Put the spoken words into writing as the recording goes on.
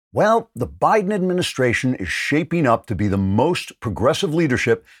Well, the Biden administration is shaping up to be the most progressive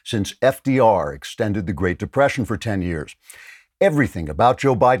leadership since FDR extended the Great Depression for 10 years. Everything about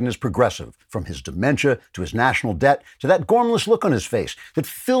Joe Biden is progressive, from his dementia to his national debt to that gormless look on his face that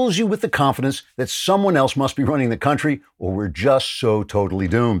fills you with the confidence that someone else must be running the country or we're just so totally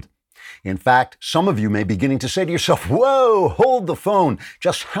doomed. In fact, some of you may be beginning to say to yourself, whoa, hold the phone.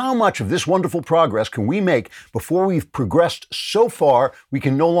 Just how much of this wonderful progress can we make before we've progressed so far we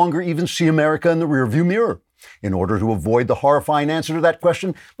can no longer even see America in the rearview mirror? In order to avoid the horrifying answer to that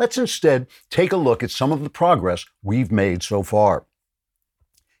question, let's instead take a look at some of the progress we've made so far.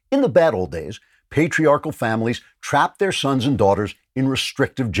 In the bad old days, patriarchal families trapped their sons and daughters in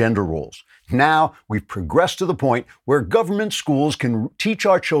restrictive gender roles. Now we've progressed to the point where government schools can teach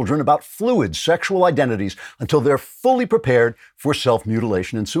our children about fluid sexual identities until they're fully prepared for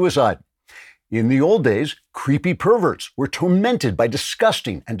self-mutilation and suicide. In the old days, creepy perverts were tormented by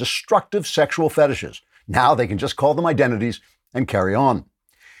disgusting and destructive sexual fetishes. Now they can just call them identities and carry on.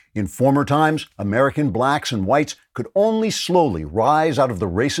 In former times, American blacks and whites could only slowly rise out of the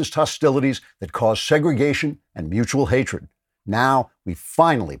racist hostilities that caused segregation and mutual hatred. Now, we've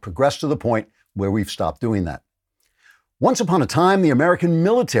finally progressed to the point where we've stopped doing that. Once upon a time, the American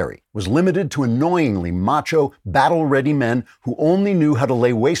military was limited to annoyingly macho, battle-ready men who only knew how to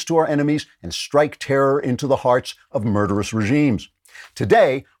lay waste to our enemies and strike terror into the hearts of murderous regimes.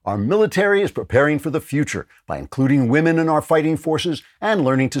 Today, our military is preparing for the future by including women in our fighting forces and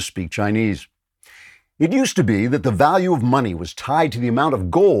learning to speak Chinese. It used to be that the value of money was tied to the amount of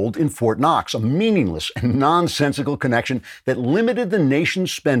gold in Fort Knox, a meaningless and nonsensical connection that limited the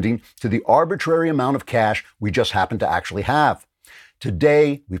nation's spending to the arbitrary amount of cash we just happen to actually have.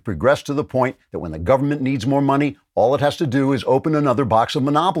 Today, we've progressed to the point that when the government needs more money, all it has to do is open another box of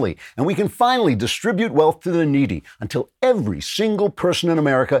Monopoly, and we can finally distribute wealth to the needy until every single person in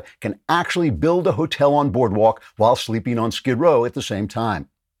America can actually build a hotel on Boardwalk while sleeping on Skid Row at the same time.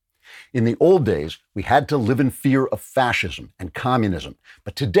 In the old days, we had to live in fear of fascism and communism.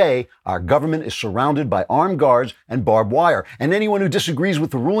 But today, our government is surrounded by armed guards and barbed wire, and anyone who disagrees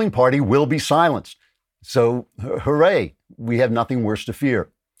with the ruling party will be silenced. So, hooray, we have nothing worse to fear.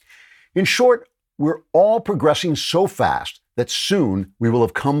 In short, we're all progressing so fast that soon we will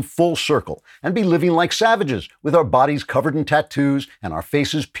have come full circle and be living like savages with our bodies covered in tattoos and our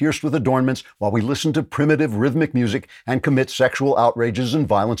faces pierced with adornments while we listen to primitive rhythmic music and commit sexual outrages and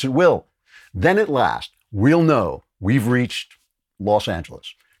violence at will. Then at last, we'll know we've reached Los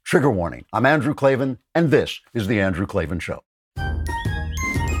Angeles. Trigger warning, I'm Andrew Klavan, and this is The Andrew Klavan Show.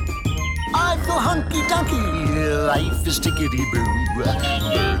 I feel hunky-dunky, life is tickety-boo.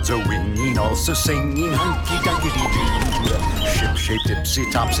 Birds are winging, also singing hunky-dunky-doo. Ship-shaped,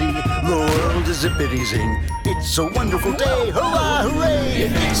 ipsy-topsy, the world is zippity-zing. It's a wonderful day, hurrah, hooray!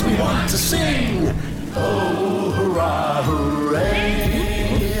 It makes me want to sing. Oh, hurrah,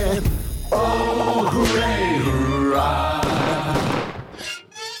 hooray! Oh, hooray, hurrah!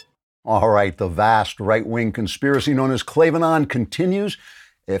 All right, the vast right-wing conspiracy known as Klavanon continues.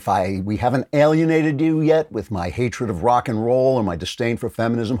 If we haven't alienated you yet with my hatred of rock and roll or my disdain for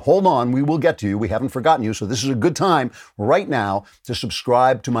feminism, hold on, we will get to you. We haven't forgotten you. So this is a good time right now to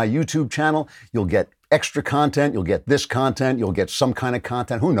subscribe to my YouTube channel. You'll get extra content. You'll get this content. You'll get some kind of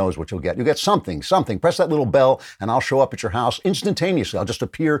content. Who knows what you'll get? You'll get something. Press that little bell and I'll show up at your house instantaneously. I'll just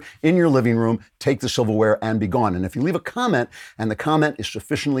appear in your living room, take the silverware and be gone. And if you leave a comment and the comment is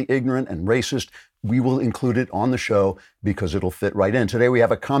sufficiently ignorant and racist, we will include it on the show because it'll fit right in. Today we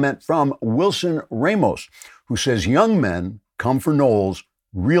have a comment from Wilson Ramos, who says, young men come for Knowles,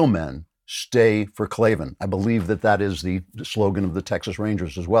 real men stay for Klavan. I believe that is the slogan of the Texas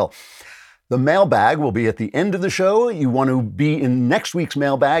Rangers as well. The mailbag will be at the end of the show. You want to be in next week's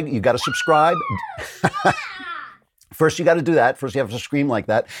mailbag, you got to subscribe. First, you got to do that. First, you have to scream like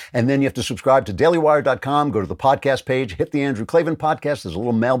that. And then you have to subscribe to dailywire.com, go to the podcast page, hit the Andrew Klavan podcast. There's a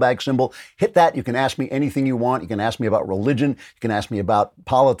little mailbag symbol. Hit that. You can ask me anything you want. You can ask me about religion. You can ask me about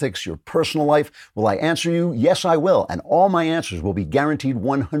politics, your personal life. Will I answer you? Yes, I will. And all my answers will be guaranteed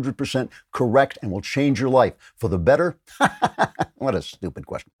 100% correct and will change your life for the better. What a stupid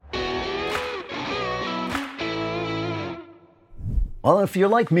question. Well, if you're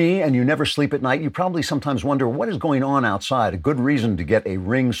like me and you never sleep at night, you probably sometimes wonder what is going on outside. A good reason to get a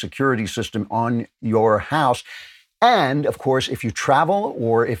Ring security system on your house. And, of course, if you travel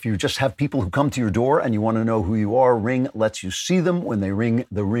or if you just have people who come to your door and you want to know who you are, Ring lets you see them when they ring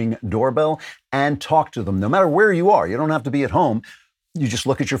the Ring doorbell and talk to them. No matter where you are, you don't have to be at home. You just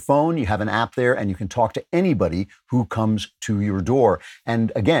look at your phone, you have an app there, and you can talk to anybody who comes to your door.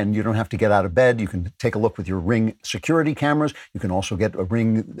 And again, you don't have to get out of bed. You can take a look with your Ring security cameras. You can also get a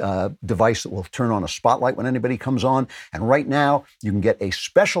Ring device that will turn on a spotlight when anybody comes on. And right now, you can get a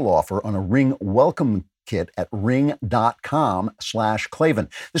special offer on a Ring welcome kit at ring.com/Klavan.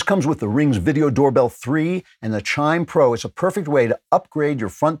 This comes with the Ring's Video Doorbell 3 and the Chime Pro. It's a perfect way to upgrade your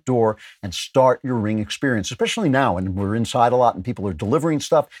front door and start your Ring experience, especially now when we're inside a lot and people are delivering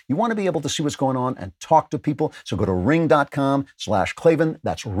stuff. You want to be able to see what's going on and talk to people. So go to ring.com/Klavan.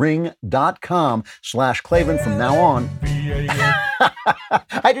 That's ring.com/Klavan from now on.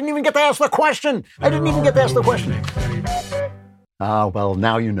 I didn't even get to ask the question. Well,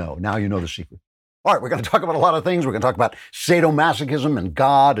 now you know. Now you know the secret. All right, we're going to talk about a lot of things. We're going to talk about sadomasochism and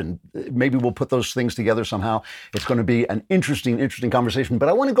God, and maybe we'll put those things together somehow. It's going to be an interesting conversation. But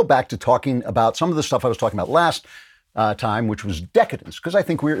I want to go back to talking about some of the stuff I was talking about last time, which was decadence, because I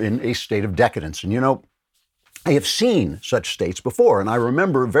think we're in a state of decadence. And, you know, I have seen such states before, and I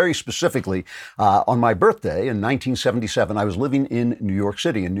remember very specifically on my birthday in 1977, I was living in New York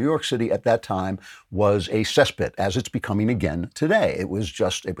City, and New York City at that time was a cesspit, as it's becoming again today. It was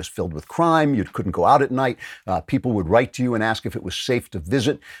filled with crime. You couldn't go out at night. People would write to you and ask if it was safe to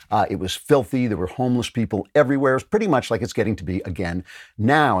visit. It was filthy. There were homeless people everywhere. It was pretty much like it's getting to be again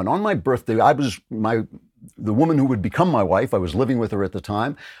now. And on my birthday, the woman who would become my wife, I was living with her at the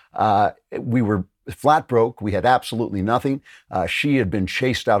time. We were flat broke. We had absolutely nothing. She had been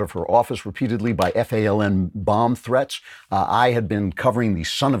chased out of her office repeatedly by FALN bomb threats. I had been covering the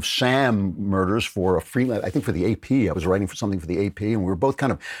Son of Sam murders for I think for the AP. I was writing for something for the AP, and we were both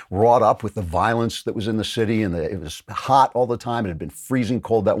kind of wrought up with the violence that was in the city, and it was hot all the time. It had been freezing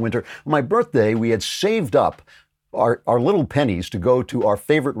cold that winter. On my birthday, we had saved up our little pennies to go to our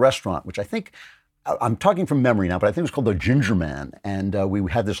favorite restaurant, which I think, I'm talking from memory now, but I think it was called the Ginger Man. And we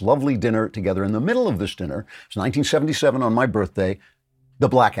had this lovely dinner together. In the middle of this dinner, it was 1977 on my birthday, the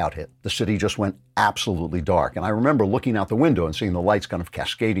blackout hit. The city just went absolutely dark. And I remember looking out the window and seeing the lights kind of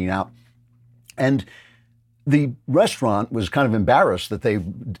cascading out. And the restaurant was kind of embarrassed that they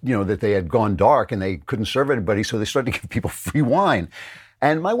had gone dark and they couldn't serve anybody. So they started to give people free wine.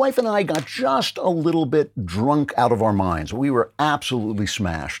 And my wife and I got just a little bit drunk out of our minds. We were absolutely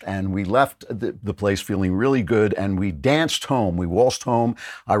smashed, and we left the place feeling really good, and we danced home. We waltzed home.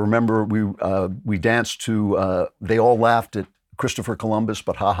 I remember we danced to They All Laughed at Christopher Columbus,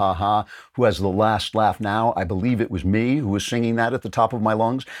 but ha ha ha, who has the last laugh now? I believe it was me who was singing that at the top of my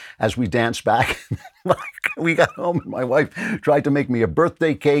lungs as we danced back. We got home, and my wife tried to make me a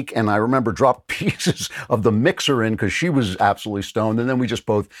birthday cake, and I remember dropped pieces of the mixer in because she was absolutely stoned, and then we just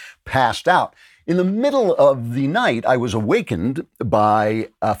both passed out. In the middle of the night, I was awakened by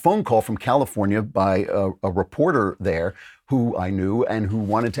a phone call from California by a reporter there who I knew and who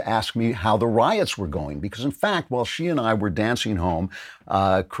wanted to ask me how the riots were going. Because in fact, while she and I were dancing home,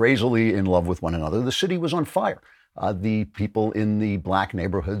 crazily in love with one another, the city was on fire. The people in the black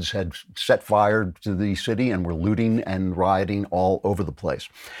neighborhoods had set fire to the city and were looting and rioting all over the place.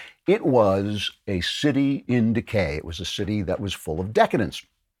 It was a city in decay. It was a city that was full of decadence.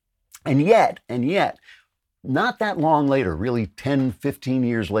 And yet, not that long later, really 10, 15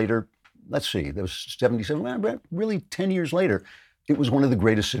 years later, let's see, there was 77, really 10 years later, it was one of the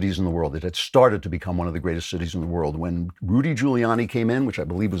greatest cities in the world. It had started to become one of the greatest cities in the world. When Rudy Giuliani came in, which I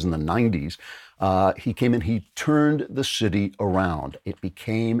believe was in the 90s, he came in, he turned the city around. It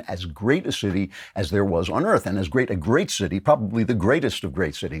became as great a city as there was on earth, and as great a great city, probably the greatest of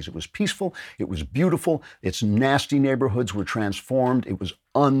great cities. It was peaceful, it was beautiful, its nasty neighborhoods were transformed, it was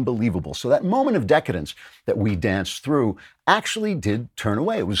unbelievable. So that moment of decadence that we danced through actually did turn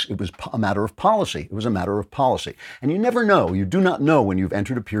away. It was a matter of policy. It was a matter of policy. And you never know, you do not know when you've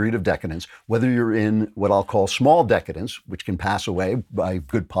entered a period of decadence, whether you're in what I'll call small decadence, which can pass away by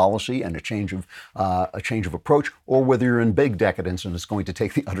good policy and a change of approach, or whether you're in big decadence and it's going to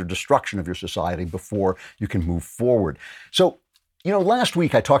take the utter destruction of your society before you can move forward. So, you know, last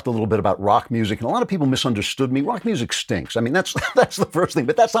week I talked a little bit about rock music, and a lot of people misunderstood me. Rock music stinks. I mean, that's the first thing,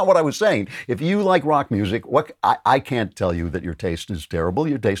 but that's not what I was saying. If you like rock music, I can't tell you that your taste is terrible.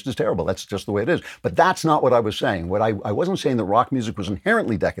 Your taste is terrible. That's just the way it is. But that's not what I was saying. I wasn't saying that rock music was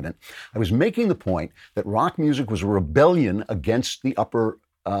inherently decadent. I was making the point that rock music was a rebellion against the upper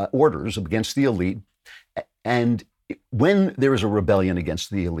orders, against the elite, and when there is a rebellion against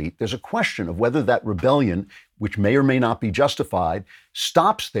the elite, there's a question of whether that rebellion, which may or may not be justified,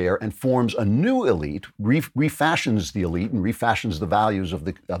 stops there and forms a new elite, refashions the elite and refashions the values of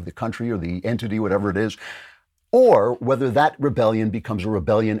the country or the entity, whatever it is, or whether that rebellion becomes a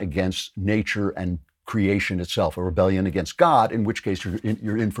rebellion against nature and creation itself, a rebellion against God, in which case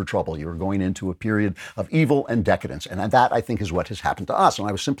you're in for trouble. You're going into a period of evil and decadence. And that, I think, is what has happened to us. And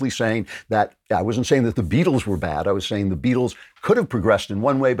I was simply saying that, I wasn't saying that the Beatles were bad. I was saying the Beatles could have progressed in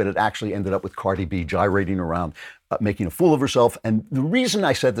one way, but it actually ended up with Cardi B gyrating around, making a fool of herself. And the reason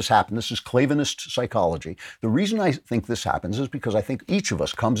I said this happened, this is Clavinist psychology. The reason I think this happens is because I think each of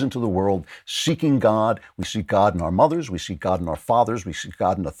us comes into the world seeking God. We seek God in our mothers, we seek God in our fathers, we seek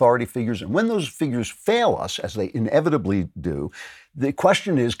God in authority figures. And when those figures fail us, as they inevitably do, the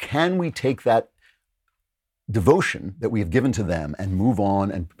question is, can we take that devotion that we have given to them and move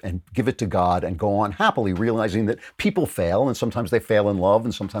on and give it to God and go on happily, realizing that people fail, and sometimes they fail in love,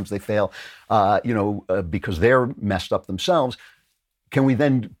 and sometimes they fail, because they're messed up themselves. Can we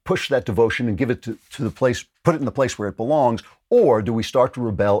then push that devotion and give it to the place, put it in the place where it belongs? Or do we start to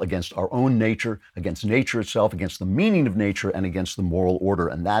rebel against our own nature, against nature itself, against the meaning of nature, and against the moral order?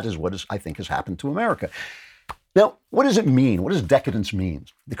 And that is what I think has happened to America. Now, what does it mean? What does decadence mean?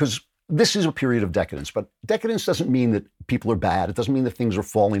 Because this is a period of decadence, but decadence doesn't mean that people are bad. It doesn't mean that things are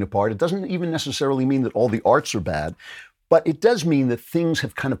falling apart. It doesn't even necessarily mean that all the arts are bad, but it does mean that things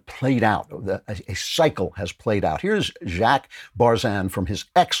have kind of played out. A cycle has played out. Here's Jacques Barzin from his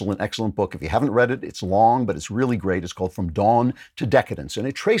excellent book. If you haven't read it, it's long, but it's really great. It's called From Dawn to Decadence, and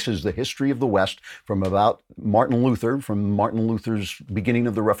it traces the history of the West from about Martin Luther's beginning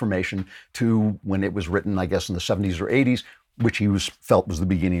of the Reformation to when it was written, I guess, in the 70s or 80s, which he felt was the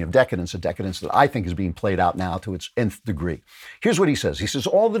beginning of decadence, a decadence that I think is being played out now to its nth degree. Here's what he says. He says,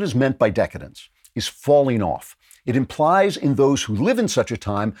 all that is meant by decadence is falling off. It implies in those who live in such a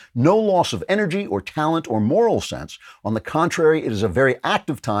time no loss of energy or talent or moral sense. On the contrary, it is a very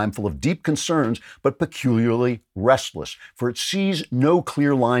active time full of deep concerns, but peculiarly restless, for it sees no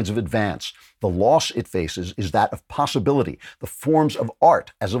clear lines of advance. The loss it faces is that of possibility. The forms of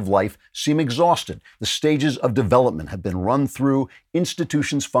art, as of life, seem exhausted. The stages of development have been run through.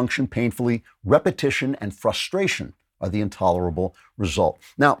 Institutions function painfully. Repetition and frustration are the intolerable result.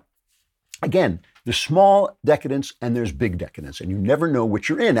 Now, again, there's small decadence and there's big decadence, and you never know which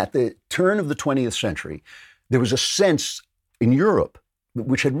you're in. At the turn of the 20th century, there was a sense in Europe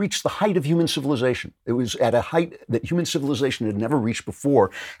which had reached the height of human civilization. It was at a height that human civilization had never reached before,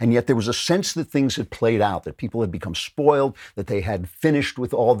 and yet there was a sense that things had played out, that people had become spoiled, that they had finished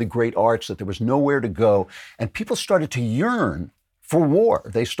with all the great arts, that there was nowhere to go, and people started to yearn for war.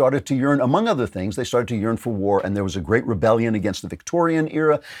 They started to yearn, among other things, they started to yearn for war, and there was a great rebellion against the Victorian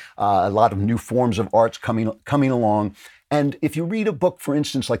era, a lot of new forms of arts coming along. And if you read a book, for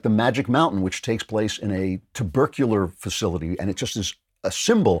instance, like The Magic Mountain, which takes place in a tubercular facility, and it just is a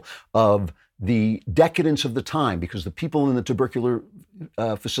symbol of the decadence of the time, because the people in the tubercular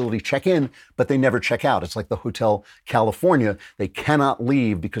facility check in, but they never check out. It's like the Hotel California. They cannot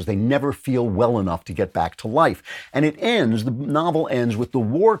leave because they never feel well enough to get back to life. And the novel ends with the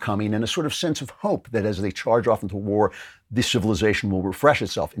war coming and a sort of sense of hope that as they charge off into war, this civilization will refresh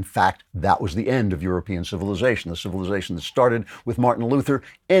itself. In fact, that was the end of European civilization. The civilization that started with Martin Luther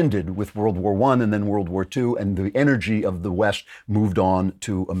ended with World War I and then World War II, and the energy of the West moved on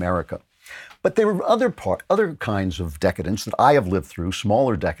to America. But there were other kinds of decadence that I have lived through,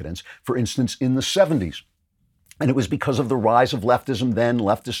 smaller decadence, for instance, in the 70s. And it was because of the rise of leftism then,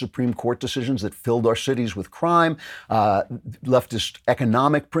 leftist Supreme Court decisions that filled our cities with crime, leftist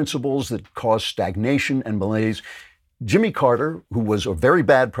economic principles that caused stagnation and malaise. Jimmy Carter, who was a very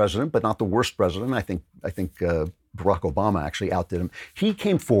bad president, but not the worst president, I think Barack Obama actually outdid him, he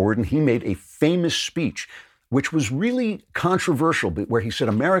came forward and he made a famous speech which was really controversial, but where he said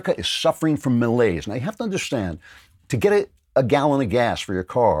America is suffering from malaise. Now, you have to understand, to get a gallon of gas for your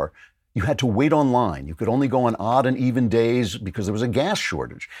car, you had to wait online. You could only go on odd and even days because there was a gas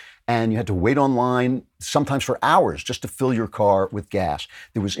shortage. And you had to wait online, sometimes for hours, just to fill your car with gas.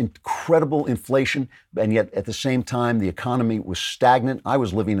 There was incredible inflation, and yet at the same time, the economy was stagnant. I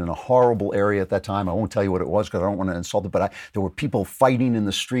was living in a horrible area at that time. I won't tell you what it was because I don't want to insult it, but there were people fighting in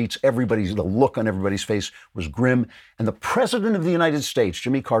the streets. The look on everybody's face was grim. And the President of the United States,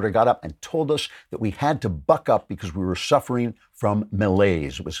 Jimmy Carter, got up and told us that we had to buck up because we were suffering from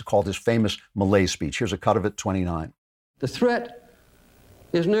malaise. It was called his famous malaise speech. Here's a cut of it, 29. The threat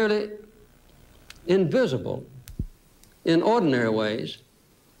is nearly invisible in ordinary ways.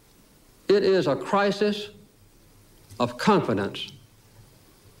 It is a crisis of confidence.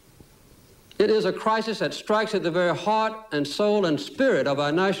 It is a crisis that strikes at the very heart and soul and spirit of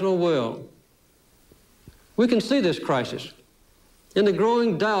our national will. We can see this crisis in the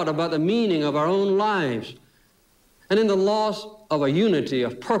growing doubt about the meaning of our own lives and in the loss of a unity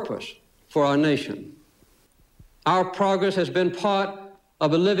of purpose for our nation. Our progress has been part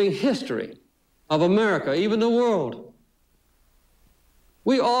of a living history of America, even the world.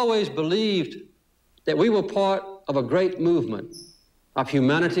 We always believed that we were part of a great movement of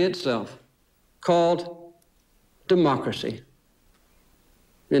humanity itself called democracy,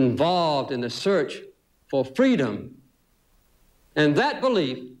 involved in the search for freedom. And that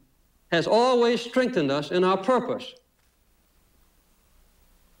belief has always strengthened us in our purpose.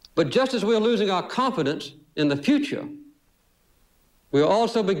 But just as we're losing our confidence in the future, we're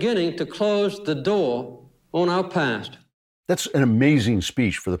also beginning to close the door on our past. That's an amazing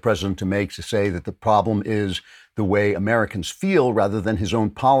speech for the president to make, to say that the problem is the way Americans feel rather than his own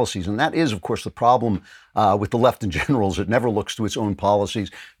policies. And that is, of course, the problem with the left in general, is it never looks to its own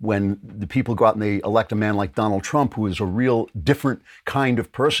policies. When the people go out and they elect a man like Donald Trump, who is a real different kind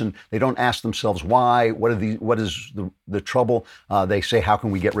of person, they don't ask themselves why, what is the trouble. They say, how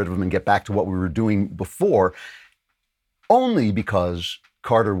can we get rid of him and get back to what we were doing before? Only because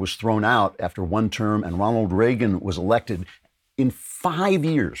Carter was thrown out after one term and Ronald Reagan was elected. In 5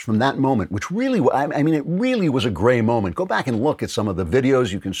 years from that moment, which really, it really was a gray moment. Go back and look at some of the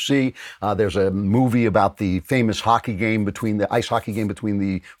videos. You can see there's a movie about the famous ice hockey game between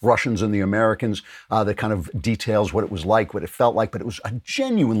the Russians and the Americans that kind of details what it was like, what it felt like. But it was a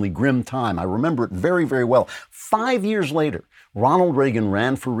genuinely grim time. I remember it very, very well. 5 years later, Ronald Reagan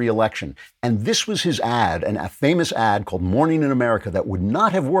ran for re-election, and this was his ad, and a famous ad called Morning in America that would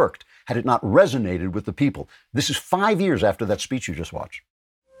not have worked had it not resonated with the people. This is 5 years after that speech you just watched.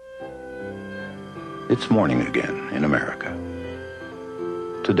 It's morning again in America.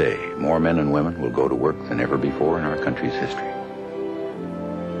 Today, more men and women will go to work than ever before in our country's history.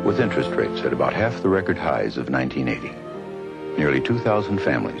 With interest rates at about half the record highs of 1980, nearly 2,000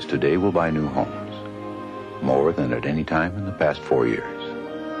 families today will buy new homes, more than at any time in the past 4 years.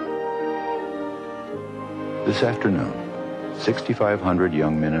 This afternoon, 6,500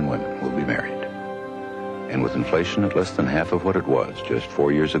 young men and women will be married. And with inflation at less than half of what it was just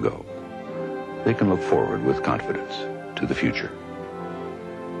 4 years ago, they can look forward with confidence to the future.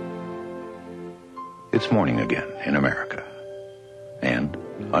 It's morning again in America. And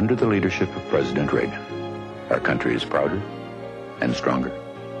under the leadership of President Reagan, our country is prouder and stronger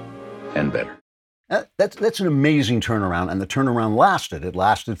and better. That's an amazing turnaround, and the turnaround lasted. It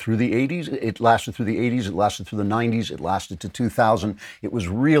lasted through the 80s. It lasted through the 90s. It lasted to 2000. It was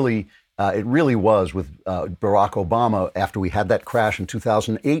really, it really was with Barack Obama after we had that crash in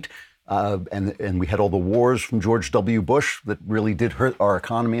 2008, and we had all the wars from George W. Bush that really did hurt our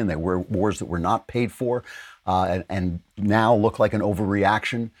economy, and they were wars that were not paid for, and now look like an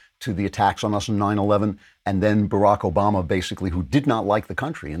overreaction to the attacks on us in 9/11. And then Barack Obama, basically, who did not like the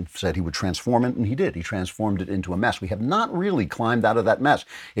country and said he would transform it, and he did. He transformed it into a mess. We have not really climbed out of that mess.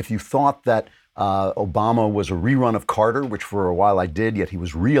 If you thought that Obama was a rerun of Carter, which for a while I did, yet he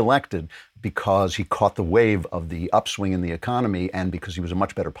was reelected because he caught the wave of the upswing in the economy and because he was a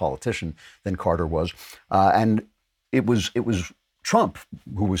much better politician than Carter was. And it was Trump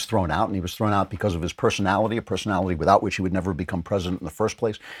who was thrown out, and he was thrown out because of his personality, a personality without which he would never become president in the first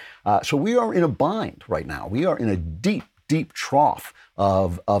place. So we are in a bind right now. We are in a deep, deep trough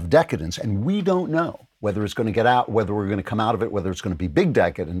of decadence, and we don't know whether it's going to get out, whether we're going to come out of it, whether it's going to be big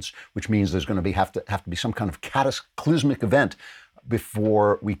decadence, which means there's going to have to be some kind of cataclysmic event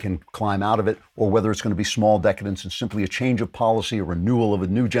before we can climb out of it, or whether it's going to be small decadence and simply a change of policy, a renewal of a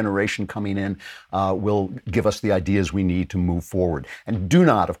new generation coming in will give us the ideas we need to move forward. And do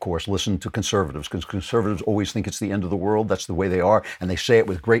not, of course, listen to conservatives, because conservatives always think it's the end of the world. That's the way they are. And they say it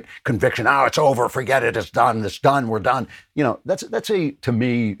with great conviction. Oh, it's over. Forget it. It's done. It's done. We're done. You know, that's to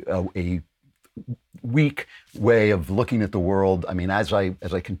me, a weak way of looking at the world. I mean, as I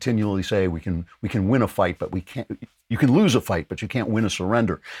continually say, we can win a fight, but we can't. You can lose a fight, but you can't win a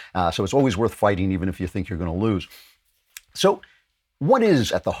surrender. So it's always worth fighting, even if you think you're going to lose. So what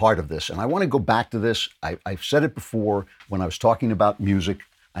is at the heart of this? And I want to go back to this. I've said it before when I was talking about music,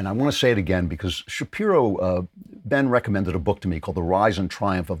 and I want to say it again because Shapiro, Ben recommended a book to me called The Rise and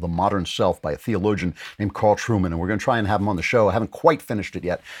Triumph of the Modern Self by a theologian named Carl Trueman, and we're going to try and have him on the show. I haven't quite finished it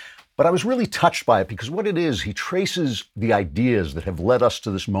yet. But I was really touched by it because what it is, he traces the ideas that have led us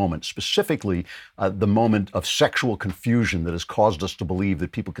to this moment, specifically the moment of sexual confusion that has caused us to believe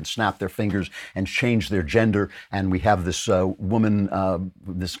that people can snap their fingers and change their gender. And we have this woman,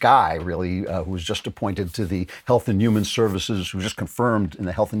 this guy really, who was just appointed to the Health and Human Services, who was just confirmed in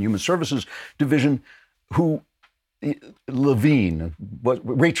the Health and Human Services division, who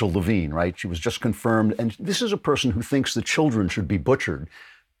Rachel Levine, right? She was just confirmed. And this is a person who thinks that children should be butchered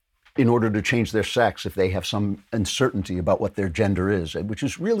in order to change their sex if they have some uncertainty about what their gender is, which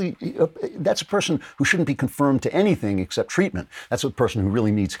is really, that's a person who shouldn't be confirmed to anything except treatment. That's a person who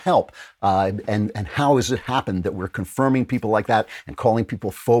really needs help. And how has it happened that we're confirming people like that and calling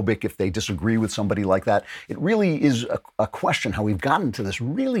people phobic if they disagree with somebody like that? It really is a question how we've gotten to this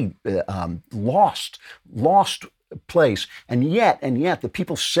really lost place, and yet the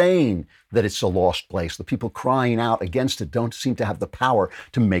people saying that it's a lost place, the people crying out against it, don't seem to have the power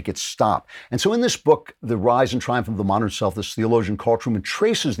to make it stop. And so in this book, The Rise and Triumph of the Modern Self, this theologian Carl Trueman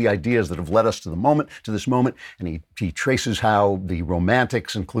traces the ideas that have led us to this moment, and he traces how the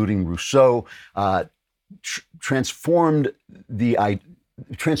Romantics, including Rousseau,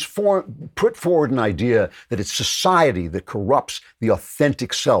 put forward an idea that it's society that corrupts the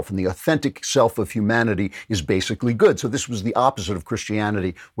authentic self, and the authentic self of humanity is basically good. So this was the opposite of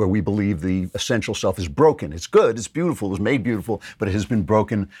Christianity, where we believe the essential self is broken. It's good, it's beautiful, it was made beautiful, but it has been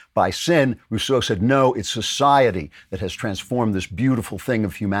broken by sin. Rousseau said, no, it's society that has transformed this beautiful thing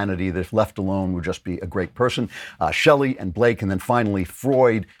of humanity that if left alone would just be a great person. Shelley and Blake, and then finally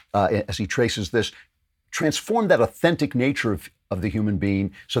Freud, as he traces this, transformed that authentic nature of the human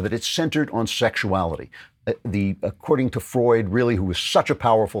being so that it's centered on sexuality. According to Freud, really, who was such a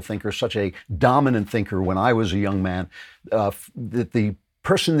powerful thinker, such a dominant thinker when I was a young man, that the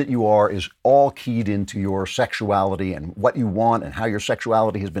person that you are is all keyed into your sexuality and what you want and how your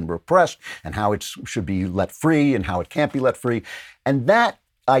sexuality has been repressed and how it should be let free and how it can't be let free. And that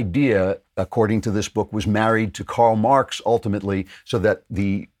idea, according to this book, was married to Karl Marx ultimately, so that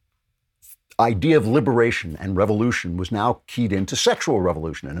the idea of liberation and revolution was now keyed into sexual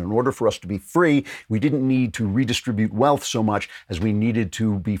revolution. And in order for us to be free, we didn't need to redistribute wealth so much as we needed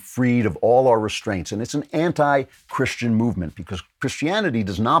to be freed of all our restraints. And it's an anti-Christian movement, because Christianity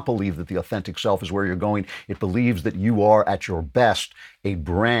does not believe that the authentic self is where you're going. It believes that you are, at your best, a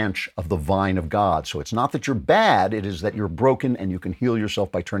branch of the vine of God. So it's not that you're bad, it is that you're broken and you can heal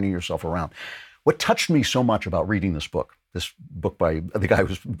yourself by turning yourself around. What touched me so much about reading this book by the guy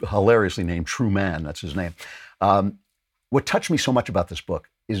who's hilariously named True Man, that's his name. What touched me so much about this book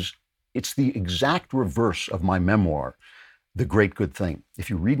is it's the exact reverse of my memoir, The Great Good Thing.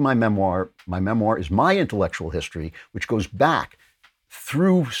 If you read my memoir is my intellectual history, which goes back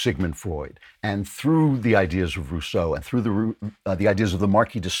through Sigmund Freud and through the ideas of Rousseau and through the ideas of the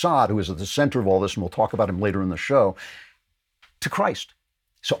Marquis de Sade, who is at the center of all this, and we'll talk about him later in the show, to Christ.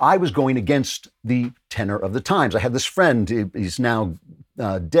 So I was going against the tenor of the times. I had this friend, he's now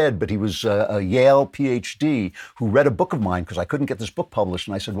dead, but he was a Yale PhD who read a book of mine because I couldn't get this book published.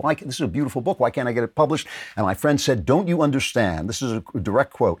 And I said, this is a beautiful book. Why can't I get it published? And my friend said, don't you understand? This is a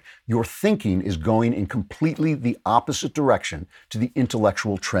direct quote. Your thinking is going in completely the opposite direction to the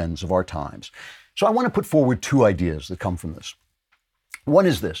intellectual trends of our times. So I want to put forward two ideas that come from this. One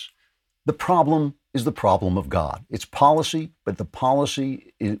is this. The problem is the problem of God. It's policy, but the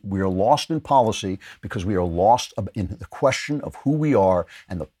policy, we are lost in policy because we are lost in the question of who we are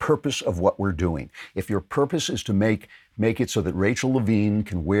and the purpose of what we're doing. If your purpose is to make it so that Rachel Levine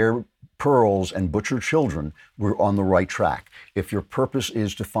can wear pearls and butcher children, we're on the right track. If your purpose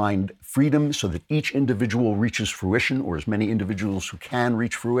is to find freedom so that each individual reaches fruition, or as many individuals who can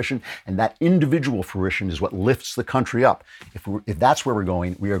reach fruition, and that individual fruition is what lifts the country up. If that's where we're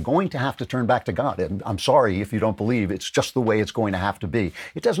going, we are going to have to turn back to God. And I'm sorry if you don't believe, it's just the way it's going to have to be.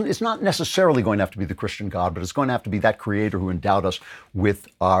 It's not necessarily going to have to be the Christian God, but it's going to have to be that creator who endowed us with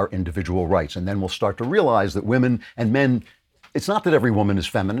our individual rights. And then we'll start to realize that women and men, it's not that every woman is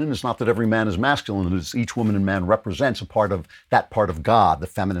feminine. It's not that every man is masculine. It's each woman and man represents a part of that part of God, the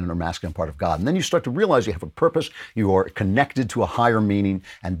feminine or masculine part of God. And then you start to realize you have a purpose. You are connected to a higher meaning.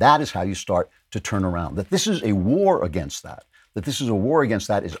 And that is how you start to turn around. That this is a war against that. That this is a war against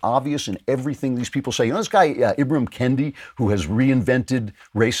that is obvious in everything these people say. You know this guy, Ibram Kendi, who has reinvented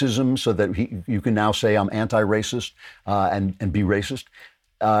racism so that you can now say I'm anti-racist and be racist.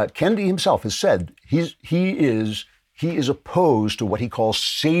 Kendi himself has said he is opposed to what he calls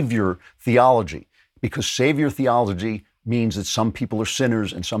savior theology, because savior theology means that some people are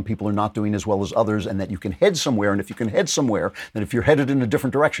sinners and some people are not doing as well as others, and that you can head somewhere. And if you can head somewhere, then if you're headed in a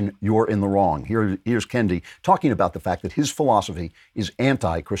different direction, you're in the wrong. Here's Kendi talking about the fact that his philosophy is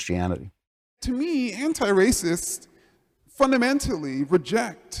anti-Christianity. To me, anti-racists fundamentally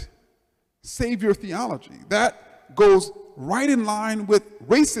reject savior theology. That goes right in line with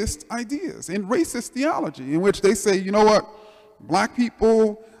racist ideas and racist theology, in which they say, you know what, black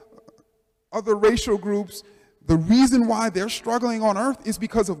people, other racial groups, the reason why they're struggling on earth is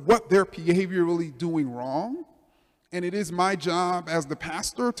because of what they're behaviorally doing wrong. And it is my job as the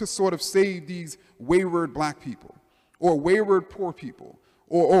pastor to sort of save these wayward black people, or wayward poor people,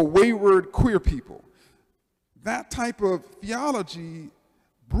 or wayward queer people. That type of theology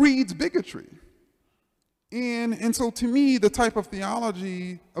breeds bigotry. And so to me, the type of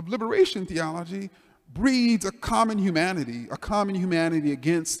theology, of liberation theology, breeds a common humanity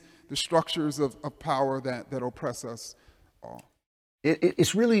against the structures of power that oppress us all.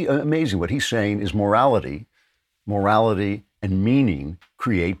 It's really amazing. What he's saying is morality and meaning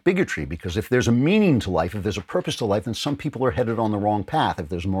create bigotry, because if there's a meaning to life, if there's a purpose to life, then some people are headed on the wrong path. If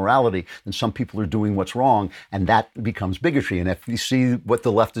there's morality, then some people are doing what's wrong, and that becomes bigotry. And if you see what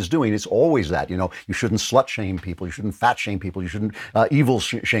the left is doing, it's always that. You shouldn't slut shame people, you shouldn't fat shame people, you shouldn't evil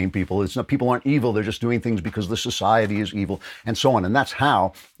shame people. It's not, people aren't evil, they're just doing things because the society is evil, and so on. And that's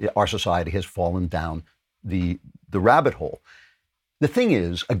how our society has fallen down the rabbit hole. The thing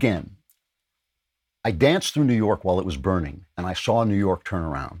is, again, I danced through New York while it was burning, and I saw New York turn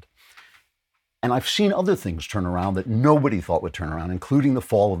around. And I've seen other things turn around that nobody thought would turn around, including the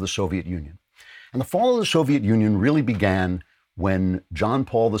fall of the Soviet Union. And the fall of the Soviet Union really began when John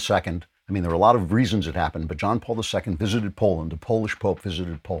Paul II, there were a lot of reasons it happened, but John Paul II visited Poland, the Polish Pope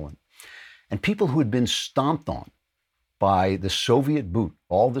visited Poland. And people who had been stomped on by the Soviet boot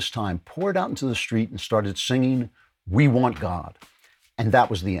all this time poured out into the street and started singing, "We want God." And that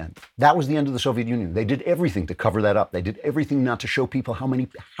was the end. That was the end of the Soviet Union. They did everything to cover that up. They did everything not to show people how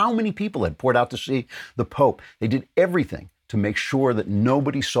many people had poured out to see the Pope. They did everything to make sure that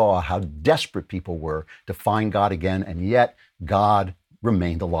nobody saw how desperate people were to find God again. And yet God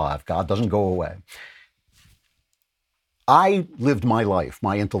remained alive. God doesn't go away. I lived my life,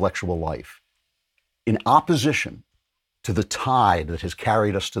 my intellectual life, in opposition to the tide that has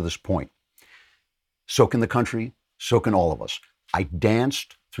carried us to this point. So can the country, so can all of us. I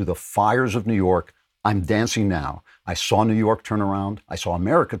danced through the fires of New York. I'm dancing now. I saw New York turn around. I saw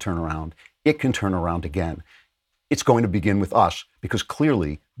America turn around. It can turn around again. It's going to begin with us, because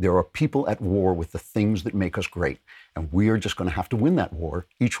clearly there are people at war with the things that make us great. And we are just going to have to win that war,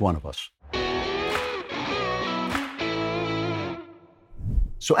 each one of us.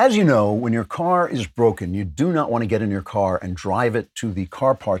 So as you know, when your car is broken, you do not want to get in your car and drive it to the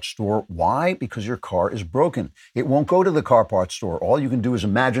car parts store. Why? Because your car is broken. It won't go to the car parts store. All you can do is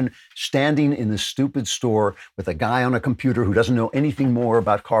imagine standing in this stupid store with a guy on a computer who doesn't know anything more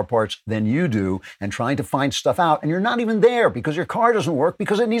about car parts than you do and trying to find stuff out. And you're not even there because your car doesn't work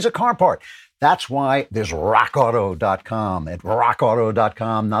because it needs a car part. That's why there's rockauto.com. At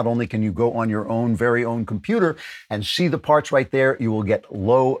rockauto.com, not only can you go on your very own computer and see the parts right there, you will get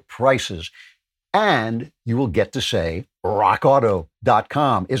low prices. And you will get to say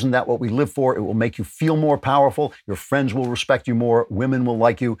rockauto.com. Isn't that what we live for? It will make you feel more powerful. Your friends will respect you more. Women will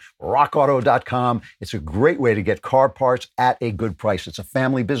like you. rockauto.com. It's a great way to get car parts at a good price. It's a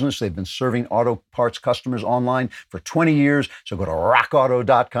family business. They've been serving auto parts customers online for 20 years. So go to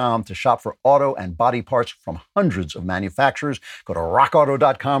rockauto.com to shop for auto and body parts from hundreds of manufacturers. Go to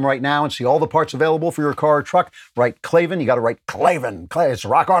rockauto.com right now and see all the parts available for your car or truck. Write Klavan. You got to write Klavan. It's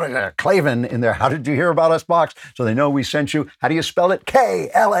rockauto, Klavan in there. How did you hear about us box? So they know we sent you. How do you spell it? Klavan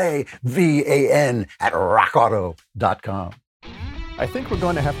at rockauto.com. I think we're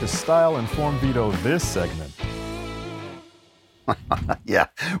going to have to style and form veto this segment. Yeah.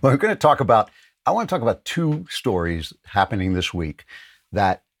 Well, I want to talk about two stories happening this week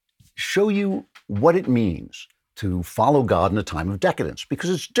that show you what it means to follow God in a time of decadence, because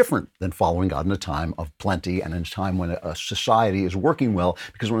it's different than following God in a time of plenty and in a time when a society is working well,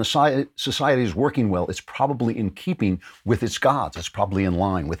 because when a society is working well, it's probably in keeping with its gods. It's probably in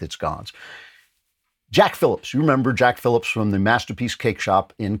line with its gods. Jack Phillips, you remember Jack Phillips from the Masterpiece Cake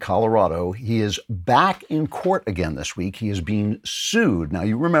Shop in Colorado. He is back in court again this week. He is being sued. Now,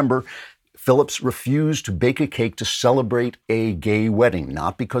 you remember Phillips refused to bake a cake to celebrate a gay wedding,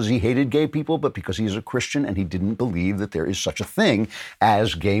 not because he hated gay people, but because he is a Christian and he didn't believe that there is such a thing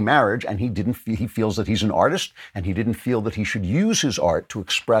as gay marriage. And he feels that he's an artist, and he didn't feel that he should use his art to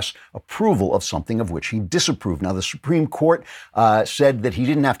express approval of something of which he disapproved. Now, the Supreme Court said that he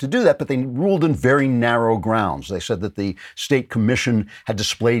didn't have to do that, but they ruled in very narrow grounds. They said that the state commission had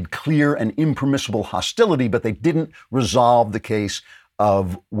displayed clear and impermissible hostility, but they didn't resolve the case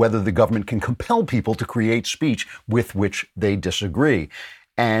of whether the government can compel people to create speech with which they disagree.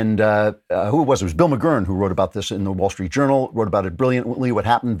 And who it was? It was Bill McGurn who wrote about this in the Wall Street Journal, wrote about it brilliantly. What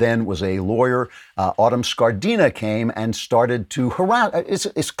happened then was a lawyer, Autumn Scardina, came and started to harass.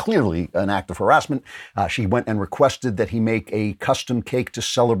 It's clearly an act of harassment. She went and requested that he make a custom cake to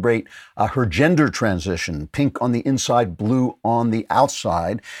celebrate her gender transition, pink on the inside, blue on the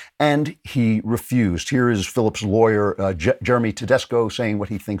outside, and he refused. Here is Phillips' lawyer, Jeremy Tedesco, saying what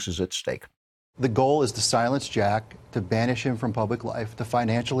he thinks is at stake. The goal is to silence Jack, to banish him from public life, to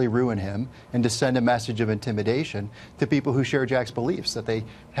financially ruin him, and to send a message of intimidation to people who share Jack's beliefs, that they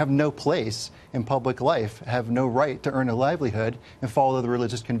have no place in public life, have no right to earn a livelihood, and follow the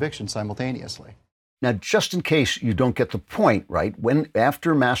religious conviction simultaneously. Now, just in case you don't get the point, right,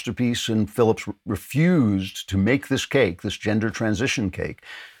 after Masterpiece and Phillips refused to make this cake, this gender transition cake,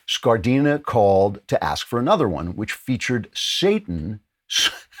 Scardina called to ask for another one, which featured Satan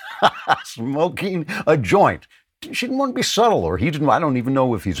smoking a joint. She didn't want to be subtle, or he didn't. I don't even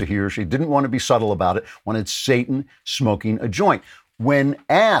know if he's a he or she. Didn't want to be subtle about it. Wanted Satan smoking a joint. When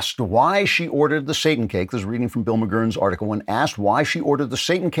asked why she ordered the Satan cake, this is reading from Bill McGurn's article, when asked why she ordered the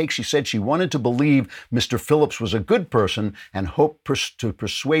Satan cake, she said she wanted to believe Mr. Phillips was a good person and hoped to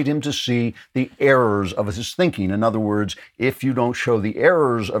persuade him to see the errors of his thinking. In other words, if you don't show the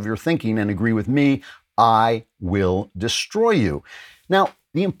errors of your thinking and agree with me, I will destroy you. Now,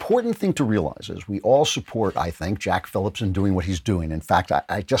 the important thing to realize is we all support, I think, Jack Phillips in doing what he's doing. In fact,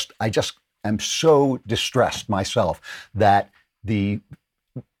 I just am so distressed myself that the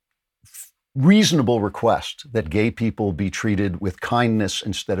reasonable request that gay people be treated with kindness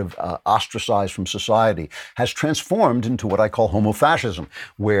instead of ostracized from society has transformed into what I call homofascism,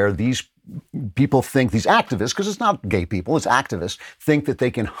 where these people think, these activists, because it's not gay people, it's activists, think that they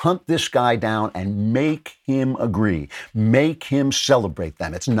can hunt this guy down and make him agree, make him celebrate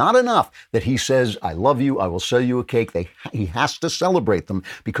them. It's not enough that he says, I love you, I will sell you a cake. He has to celebrate them,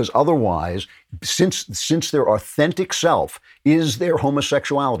 because otherwise, since their authentic self is their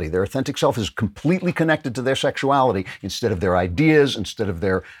homosexuality, their authentic self is completely connected to their sexuality instead of their ideas, instead of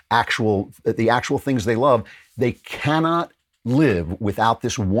the actual things they love, they cannot live without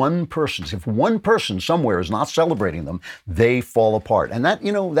this one person. If one person somewhere is not celebrating them, they fall apart. And that,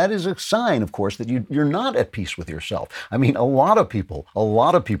 that is a sign, of course, that you're not at peace with yourself. I mean, a lot of people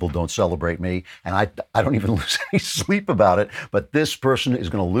don't celebrate me, and I don't even lose any sleep about it, but this person is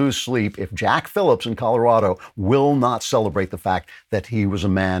going to lose sleep if Jack Phillips in Colorado will not celebrate the fact that he was a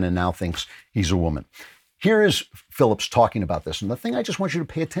man and now thinks he's a woman. Here is Phillips talking about this, and the thing I just want you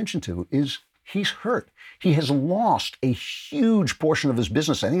to pay attention to is he's hurt. He has lost a huge portion of his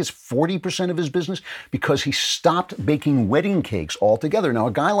business. I think it's 40% of his business, because he stopped baking wedding cakes altogether. Now,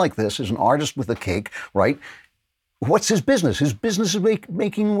 a guy like this is an artist with a cake, right? What's his business? His business is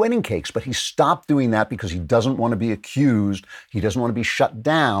making wedding cakes, but he stopped doing that because he doesn't want to be accused. He doesn't want to be shut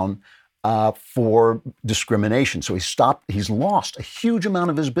down for discrimination. So he's lost a huge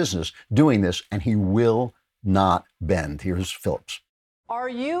amount of his business doing this, and he will not bend. Here's Phillips. Are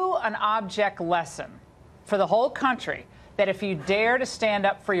you an object lesson for the whole country that if you dare to stand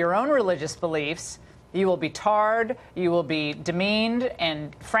up for your own religious beliefs, you will be tarred, you will be demeaned,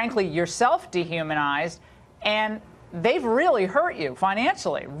 and frankly, yourself dehumanized, and they've really hurt you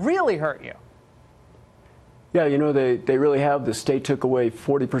financially, really hurt you? Yeah, they really have. The state took away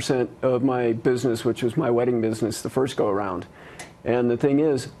 40% of my business, which was my wedding business, the first go around. And the thing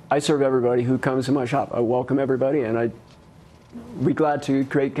is, I serve everybody who comes in my shop. I welcome everybody, and I'd be glad to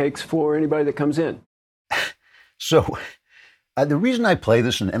create cakes for anybody that comes in. So the reason I play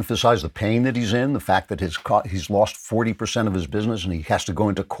this and emphasize the pain that he's in, the fact that he's lost 40% of his business and he has to go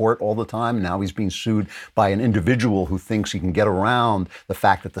into court all the time. Now he's being sued by an individual who thinks he can get around the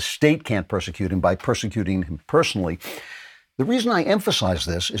fact that the state can't persecute him by persecuting him personally. The reason I emphasize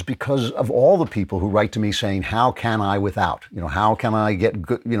this is because of all the people who write to me saying, how can I without? How can I get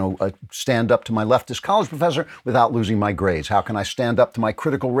good, stand up to my leftist college professor without losing my grades? How can I stand up to my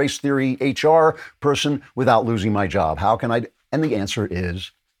critical race theory HR person without losing my job? How can I? And the answer is,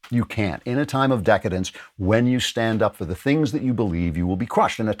 you can't. In a time of decadence, when you stand up for the things that you believe, you will be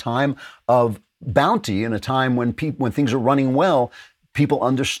crushed. In a time of bounty, in a time when things are running well, people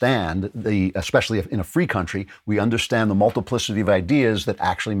understand especially in a free country, we understand the multiplicity of ideas that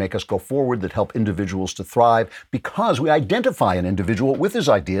actually make us go forward, that help individuals to thrive, because we identify an individual with his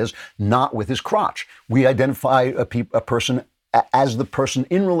ideas, not with his crotch. We identify a person as the person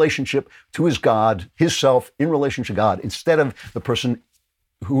in relationship to his God, his self in relation to God, instead of the person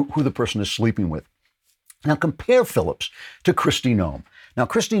who the person is sleeping with. Now compare Phillips to Kristi Noem. Now,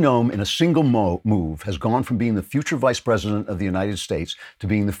 Kristi Noem, in a single move, has gone from being the future vice president of the United States to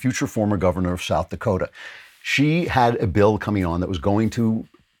being the future former governor of South Dakota. She had a bill coming on that was going to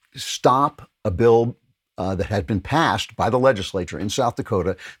stop a bill that had been passed by the legislature in South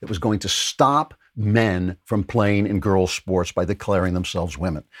Dakota that was going to stop men from playing in girls' sports by declaring themselves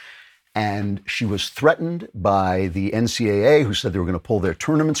women. And she was threatened by the NCAA, who said they were going to pull their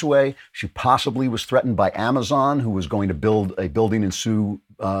tournaments away. She possibly was threatened by Amazon, who was going to build a building in Sioux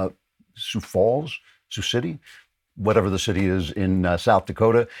City. whatever the city is in South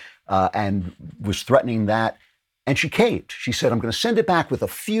Dakota, and was threatening that. And she caved. She said, I'm going to send it back with a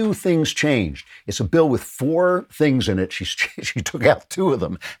few things changed. It's a bill with 4 things in it. She took out 2 of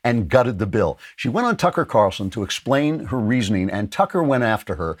them and gutted the bill. She went on Tucker Carlson to explain her reasoning, and Tucker went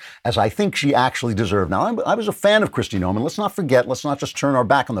after her, as I think she actually deserved. Now, I was a fan of Kristi Noem, and let's not forget, let's not just turn our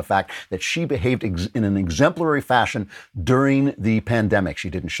back on the fact that she behaved in an exemplary fashion during the pandemic. She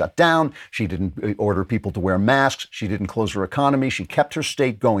didn't shut down. She didn't order people to wear masks. She didn't close her economy. She kept her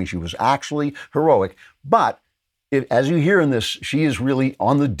state going. She was actually heroic. But as you hear in this, she is really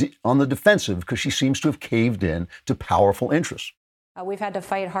on the defensive because she seems to have caved in to powerful interests. We've had to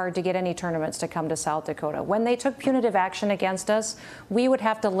fight hard to get any tournaments to come to South Dakota. When they took punitive action against us, we would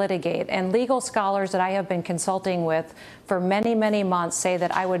have to litigate. And legal scholars that I have been consulting with for many, many months say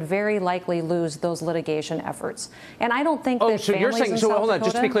that I would very likely lose those litigation efforts. And I don't think that so families you're saying, in so South hold on,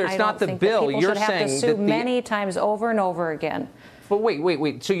 Dakota, just to be clear, it's not the bill. You're saying have to sue many times over and over again. But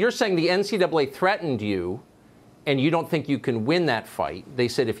wait. So you're saying the NCAA threatened you, and you don't think you can win that fight? They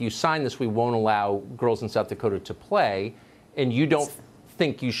said, if you sign this, we won't allow girls in South Dakota to play, and you don't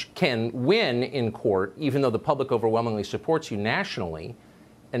think you can win in court, even though the public overwhelmingly supports you nationally,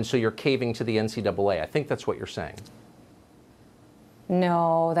 and so you're caving to the NCAA. I think that's what you're saying.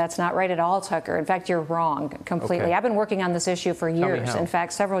 No, that's not right at all, Tucker. In fact, you're wrong completely. Okay. I've been working on this issue for years. In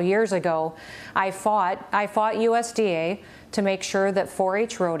fact, several years ago, I fought USDA to make sure that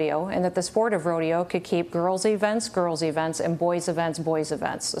 4-H rodeo and that the sport of rodeo could keep girls' events, and boys'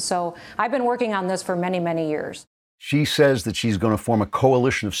 events. So I've been working on this for many, many years. She says that she's going to form a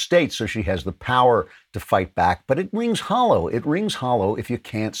coalition of states so she has the power to fight back, but it rings hollow. It rings hollow if you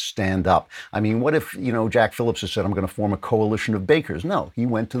can't stand up. I mean, what if, Jack Phillips has said, I'm going to form a coalition of bakers? No, he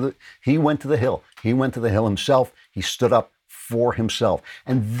went to the Hill. He went to the Hill himself. He stood up for himself.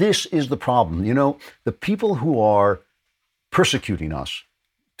 And this is the problem. The people who are persecuting us,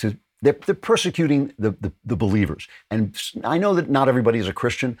 they're persecuting the believers. And I know that not everybody is a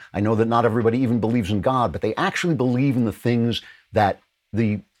Christian. I know that not everybody even believes in God, but they actually believe in the things that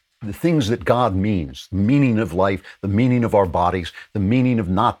the things that God means, the meaning of life, the meaning of our bodies, the meaning of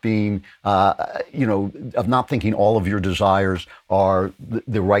not being, of not thinking all of your desires are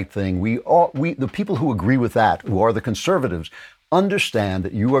the right thing. The people who agree with that, who are the conservatives, understand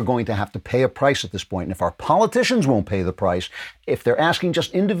that you are going to have to pay a price at this point. And if our politicians won't pay the price, if they're asking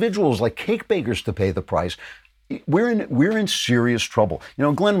just individuals like cake bakers to pay the price, we're in serious trouble.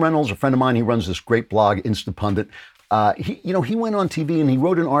 Glenn Reynolds, a friend of mine, he runs this great blog, Instapundit. He went on TV and he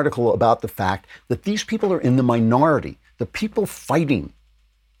wrote an article about the fact that these people are in the minority. The people fighting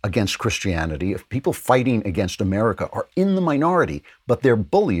against Christianity, if people fighting against America are in the minority, but they're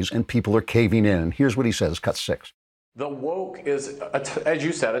bullies and people are caving in. And here's what he says, cut 6. The woke is, as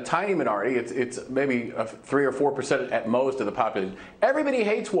you said, a tiny minority. It's maybe 3 or 4% at most of the population. Everybody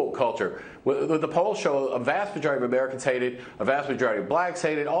hates woke culture. The polls show a vast majority of Americans hate it, a vast majority of blacks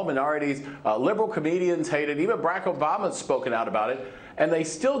hate it, all minorities, liberal comedians hate it, even Barack Obama's spoken out about it, and they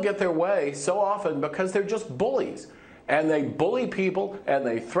still get their way so often because they're just bullies. And they bully people, and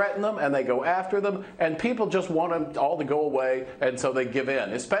they threaten them, and they go after them, and people just want them all to go away, and so they give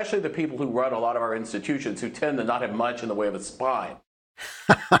in, especially the people who run a lot of our institutions who tend to not have much in the way of a spine.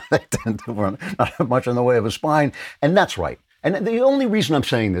 They tend to not have much in the way of a spine, and that's right. And the only reason I'm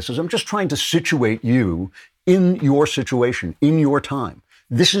saying this is I'm just trying to situate you in your situation, in your time.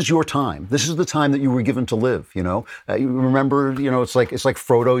 This is your time. This is the time that you were given to live. You remember. It's like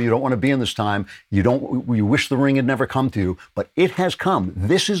Frodo. You don't want to be in this time. You wish the ring had never come to you, but it has come.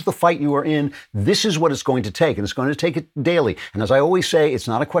 This is the fight you are in. This is what it's going to take, and it's going to take it daily. And as I always say, it's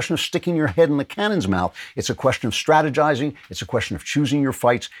not a question of sticking your head in the cannon's mouth. It's a question of strategizing. It's a question of choosing your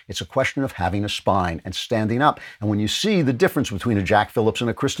fights. It's a question of having a spine and standing up. And when you see the difference between a Jack Phillips and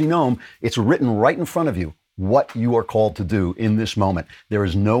a Kristi Noem, it's written right in front of you what you are called to do in this moment. There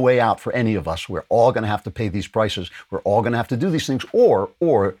is no way out for any of us. We're all going to have to pay these prices. We're all going to have to do these things, or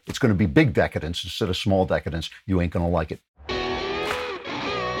it's going to be big decadence instead of small decadence. You ain't going to like it.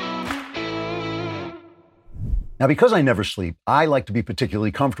 Now, because I never sleep, I like to be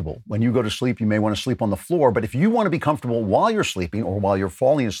particularly comfortable. When you go to sleep, you may want to sleep on the floor, but if you want to be comfortable while you're sleeping or while you're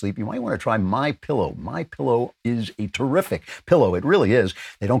falling asleep, you might want to try MyPillow. MyPillow is a terrific pillow. It really is.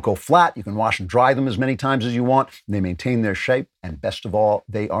 They don't go flat. You can wash and dry them as many times as you want. They maintain their shape, and best of all,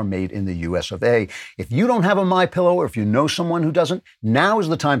 they are made in the US of A. If you don't have a MyPillow, or if you know someone who doesn't, now is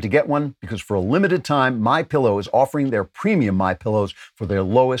the time to get one, because for a limited time, MyPillow is offering their premium MyPillows for their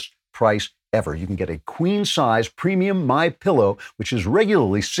lowest price ever. You can get a queen size premium MyPillow, which is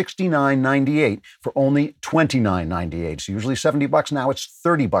regularly $69.98 for only $29.98. So usually $70. Now it's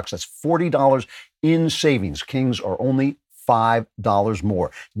 $30. That's $40 in savings. Kings are only $5 more.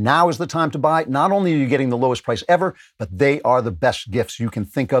 Now is the time to buy. Not only are you getting the lowest price ever, but they are the best gifts you can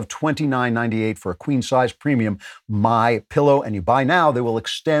think of. $29.98 for a queen size premium My Pillow, and you buy now, they will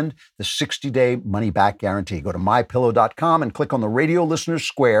extend the 60-day money-back guarantee. Go to mypillow.com and click on the Radio Listeners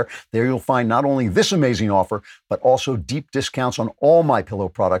Square. There you'll find not only this amazing offer, but also deep discounts on all My Pillow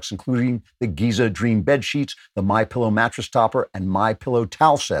products, including the Giza Dream bed sheets, the My Pillow mattress topper, and My Pillow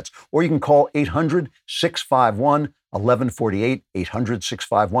towel sets. Or you can call 800-651-1148,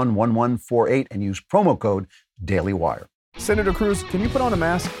 800-651-1148, and use promo code DailyWire. Senator Cruz, can you put on a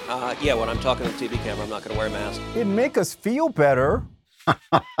mask? Yeah, when I'm talking to the TV camera, I'm not going to wear a mask. It'd make us feel better.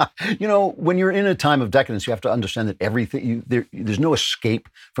 You know, when you're in a time of decadence, you have to understand that everything, there's no escape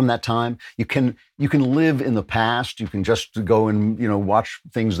from that time. You can live in the past. You can just go and, watch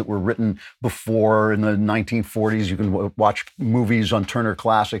things that were written before in the 1940s. You can watch movies on Turner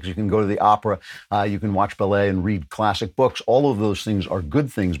Classics. You can go to the opera. You can watch ballet and read classic books. All of those things are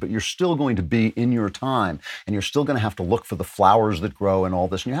good things, but you're still going to be in your time, and you're still going to have to look for the flowers that grow and all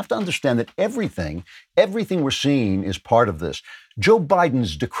this. And you have to understand that everything we're seeing is part of this. Joe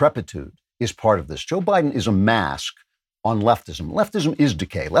Biden's decrepitude is part of this. Joe Biden is a mask on leftism. Leftism is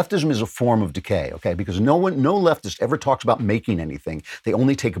decay. Leftism is a form of decay, okay? Because no leftist ever talks about making anything. They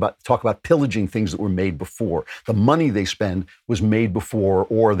only talk about pillaging things that were made before. The money they spend was made before,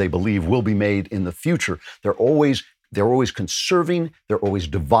 or they believe will be made in the future. They're always conserving, they're always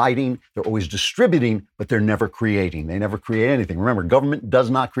dividing, they're always distributing, but they're never creating. They never create anything. Remember, government does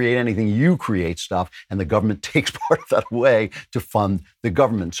not create anything. You create stuff, and the government takes part of that away to fund the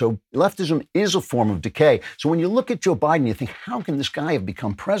government. So leftism is a form of decay. So when you look at Joe Biden, you think, how can this guy have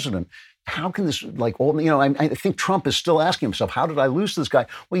become president? How can this, I think Trump is still asking himself, how did I lose to this guy?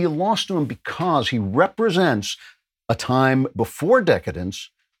 Well, you lost to him because he represents a time before decadence,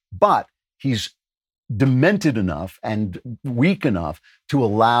 but he's demented enough and weak enough to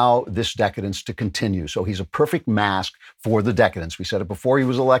allow this decadence to continue. So he's a perfect mask for the decadence. We said it before he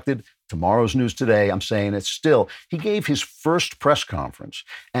was elected. Tomorrow's news today, I'm saying it still. He gave his first press conference.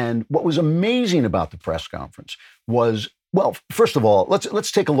 And what was amazing about the press conference was, well, first of all,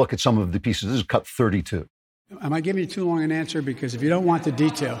 let's take a look at some of the pieces. This is cut 32. Am I giving you too long an answer? Because if you don't want the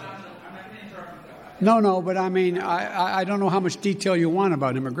detail. No, but I mean, I don't know how much detail you want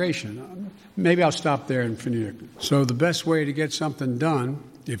about immigration. Maybe I'll stop there and finish. So the best way to get something done,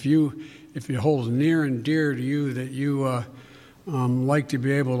 if it holds near and dear to you that you like to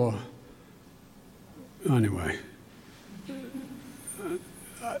be able to, anyway,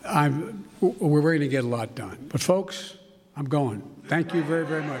 we're going to get a lot done. But folks, I'm going. Thank you very,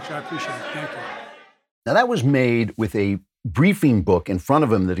 very much. I appreciate it. Thank you. Now that was made with a briefing book in front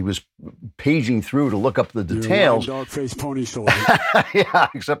of him that he was paging through to look up the details. Dog-faced pony shoulder. Yeah,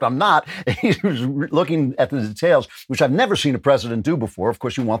 except I'm not. He was looking at the details, which I've never seen a president do before. Of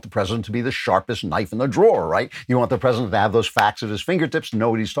course, you want the president to be the sharpest knife in the drawer, right? You want the president to have those facts at his fingertips, to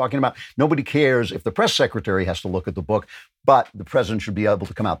know what he's talking about. Nobody cares if the press secretary has to look at the book, but the president should be able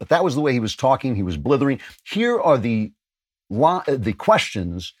to come out. But that was the way he was talking. He was blithering. Here are the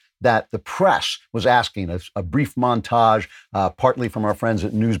questions that the press was asking, a brief montage, partly from our friends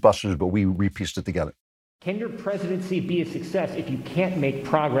at Newsbusters, but we repieced it together. Can your presidency be a success if you can't make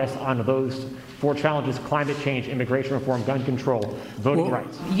progress on those four challenges: climate change, immigration reform, gun control, voting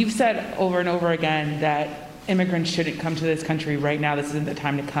rights? You've said over and over again that immigrants shouldn't come to this country right now. This isn't the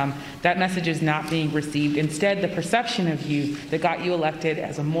time to come. That message is not being received. Instead, the perception of you that got you elected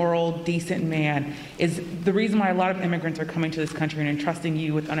as a moral, decent man is the reason why a lot of immigrants are coming to this country and entrusting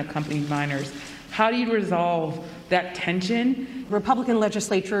you with unaccompanied minors. How do you resolve that tension? Republican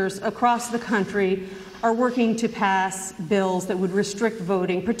legislatures across the country are working to pass bills that would restrict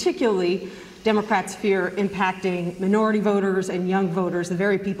voting, particularly Democrats fear impacting minority voters and young voters, the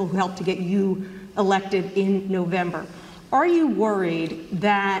very people who helped to get you elected in November. Are you worried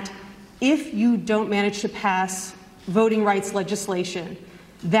that if you don't manage to pass voting rights legislation,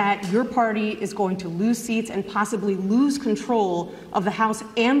 that your party is going to lose seats and possibly lose control of the House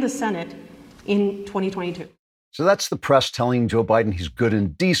and the Senate in 2022? So that's the press telling Joe Biden he's good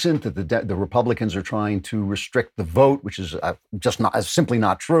and decent, that the Republicans are trying to restrict the vote, which is simply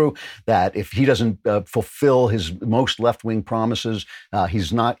not true, that if he doesn't fulfill his most left-wing promises,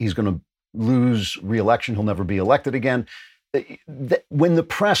 he's going to lose re-election. He'll never be elected again. When the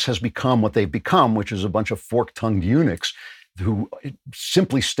press has become what they've become, which is a bunch of fork-tongued eunuchs, who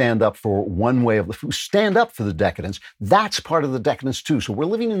simply stand up for one way of, who stand up for the decadence, that's part of the decadence too. So we're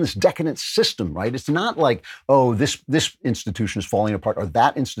living in this decadent system, right? It's not like, oh, this institution is falling apart or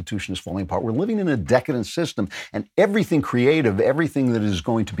that institution is falling apart. We're living in a decadent system, and everything creative, everything that is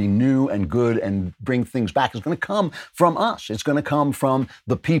going to be new and good and bring things back is going to come from us. It's going to come from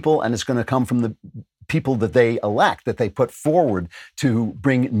the people, and it's going to come from the people that they elect, that they put forward to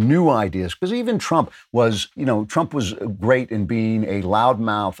bring new ideas. Because even Trump was great in being a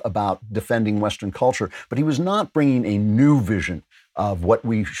loudmouth about defending Western culture, but he was not bringing a new vision of what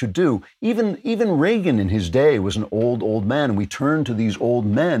we should do. Even Reagan in his day was an old man. And we turn to these old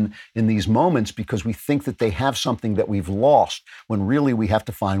men in these moments because we think that they have something that we've lost, when really we have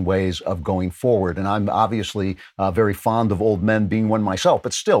to find ways of going forward. And I'm obviously very fond of old men, being one myself,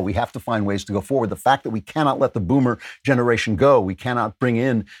 but still we have to find ways to go forward. The fact that we cannot let the boomer generation go, we cannot bring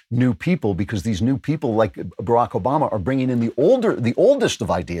in new people, because these new people like Barack Obama are bringing in the oldest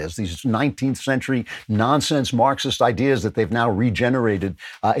of ideas, these 19th century nonsense Marxist ideas that they've now regenerated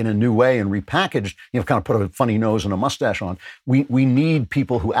in a new way and repackaged, kind of put a funny nose and a mustache on. We need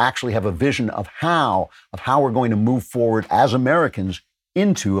people who actually have a vision of how we're going to move forward as Americans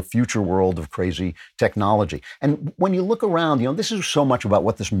into a future world of crazy technology. And when you look around, this is so much about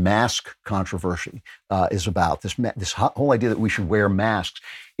what this mask controversy is about, this whole idea that we should wear masks.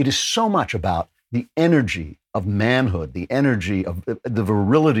 It is so much about the energy of manhood, the energy of the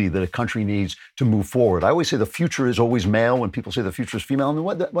virility that a country needs to move forward. I always say the future is always male when people say the future is female. And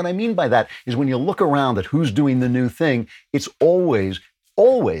what I mean by that is when you look around at who's doing the new thing, it's always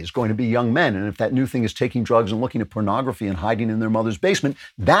going to be young men. And if that new thing is taking drugs and looking at pornography and hiding in their mother's basement,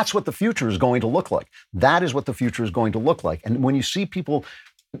 that's what the future is going to look like. That is what the future is going to look like. And when you see people,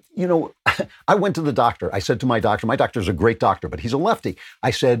 I went to the doctor. I said to my doctor's a great doctor, but he's a lefty.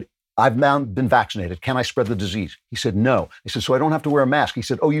 I said, I've now been vaccinated. Can I spread the disease? He said, no. I said, so I don't have to wear a mask. He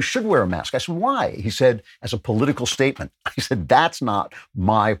said, oh, you should wear a mask. I said, why? He said, as a political statement. I said, that's not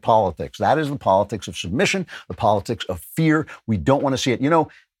my politics. That is the politics of submission, the politics of fear. We don't want to see it.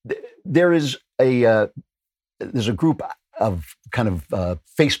 There's a group of kind of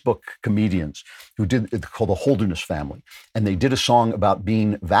Facebook comedians who it's called the Holderness Family. And they did a song about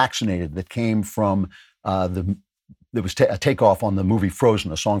being vaccinated that came from there was a takeoff on the movie Frozen,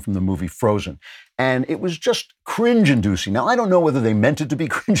 a song from the movie Frozen. And it was just cringe-inducing. Now, I don't know whether they meant it to be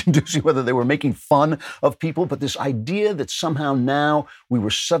cringe-inducing, whether they were making fun of people, but this idea that somehow now we were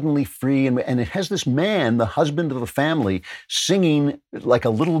suddenly free, and it has this man, the husband of the family, singing like a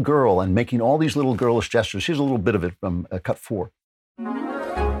little girl and making all these little girlish gestures. Here's a little bit of it from cut 4.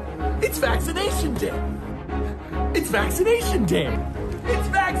 It's vaccination day. It's vaccination day. It's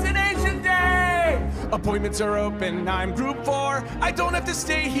vaccination day. Appointments are open, I'm group 4. I don't have to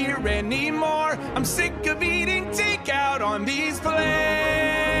stay here anymore. I'm sick of eating takeout on these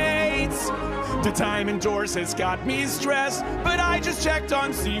plates. The time indoors has got me stressed, but I just checked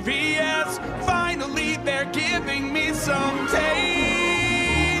on CVS. Finally, they're giving me some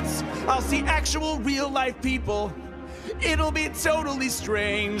dates. I'll see actual real life people. It'll be totally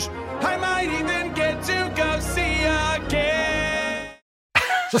strange. I might even get to go see a game.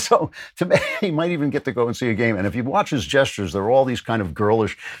 So to me, he might even get to go and see a game. And if you watch his gestures, there are all these kind of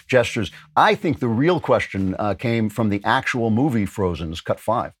girlish gestures. I think the real question came from the actual movie Frozen's cut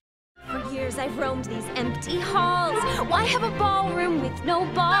 5. For years I've roamed these empty halls. Why have a ballroom with no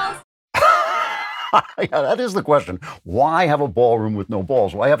balls? Yeah, that is the question. Why have a ballroom with no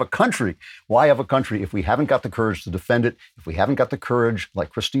balls? Why have a country? Why have a country if we haven't got the courage to defend it? If we haven't got the courage,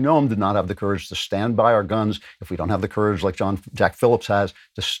 like Kristi Noem did not have the courage to stand by our guns, if we don't have the courage like Jack Phillips has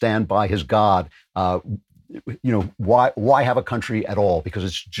to stand by his God, why have a country at all? Because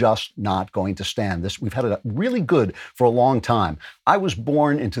it's just not going to stand. We've had it really good for a long time. I was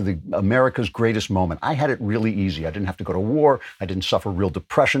born into America's greatest moment. I had it really easy. I didn't have to go to war. I didn't suffer real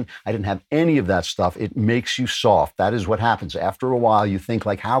depression. I didn't have any of that stuff. It makes you soft. That is what happens. After a while, you think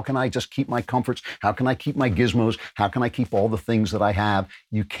like, how can I just keep my comforts? How can I keep my gizmos? How can I keep all the things that I have?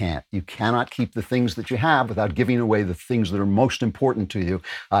 You can't. You cannot keep the things that you have without giving away the things that are most important to you,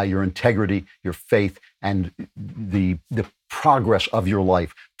 your integrity, your faith, and the progress of your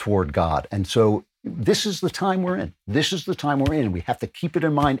life toward God. And so this is the time we're in. This is the time we're in. We have to keep it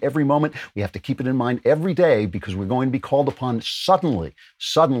in mind every moment. We have to keep it in mind every day, because we're going to be called upon suddenly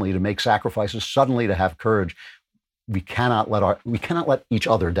to make sacrifices, suddenly to have courage. We cannot let each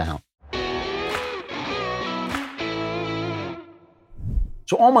other down.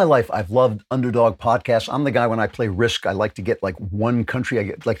 So all my life, I've loved underdog podcasts. I'm the guy, when I play Risk, I like to get like one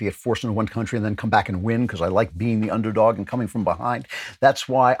country. Like to get forced into one country and then come back and win, because I like being the underdog and coming from behind. That's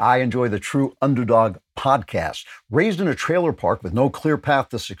why I enjoy the True Underdog podcast. Raised in a trailer park with no clear path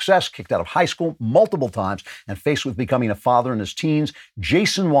to success, kicked out of high school multiple times, and faced with becoming a father in his teens,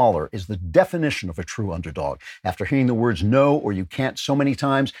 Jason Waller is the definition of a true underdog. After hearing the words no or you can't so many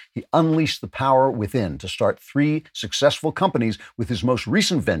times, he unleashed the power within to start 3 successful companies, with his most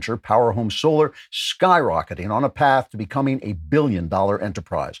recent venture, Power Home Solar, skyrocketing on a path to becoming a billion-dollar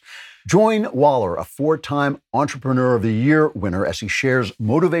enterprise. Join Waller, a 4-time Entrepreneur of the Year winner, as he shares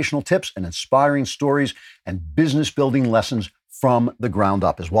motivational tips and inspiring stories and business-building lessons from the ground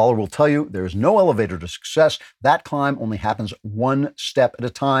up. As Waller will tell you, there is no elevator to success. That climb only happens one step at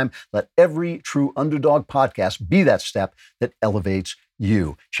a time. Let every True Underdog podcast be that step that elevates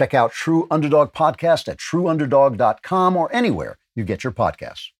you. Check out True Underdog Podcast at trueunderdog.com or anywhere you get your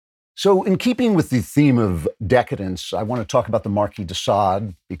podcasts. So in keeping with the theme of decadence, I want to talk about the Marquis de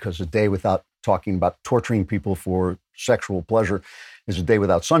Sade, because a day without talking about torturing people for sexual pleasure is a day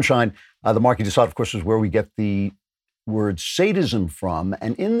without sunshine. The Marquis de Sade, of course, is where we get the word sadism from.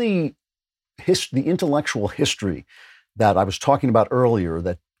 And in the intellectual history that I was talking about earlier,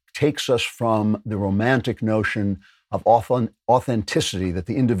 that takes us from the romantic notion of authenticity, that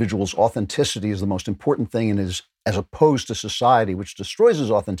the individual's authenticity is the most important thing and is as opposed to society, which destroys his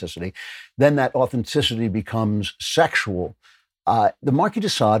authenticity, then that authenticity becomes sexual. The Marquis de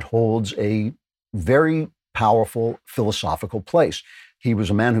Sade holds a very powerful philosophical place. He was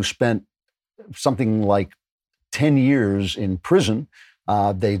a man who spent something like 10 years in prison.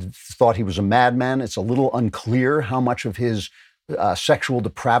 They thought he was a madman. It's a little unclear how much of his sexual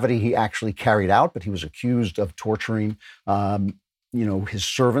depravity he actually carried out, but he was accused of torturing, his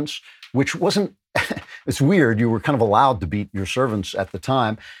servants, which wasn't. It's weird. You were kind of allowed to beat your servants at the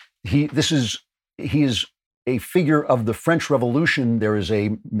time. He is a figure of the French Revolution. There is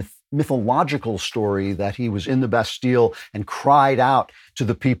a mythological story that he was in the Bastille and cried out to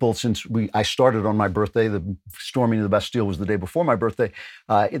the people. Since I started on my birthday, the storming of the Bastille was the day before my birthday,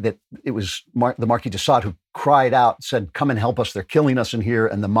 that it was the Marquis de Sade who cried out, said, "Come and help us, they're killing us in here."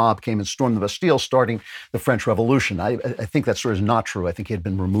 And the mob came and stormed the Bastille, starting the French Revolution. I think that story is not true. I think he had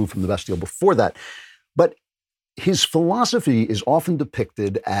been removed from the Bastille before that. But his philosophy is often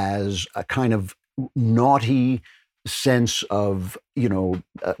depicted as a kind of naughty sense of,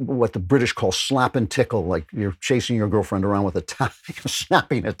 what the British call slap and tickle, like you're chasing your girlfriend around with a towel,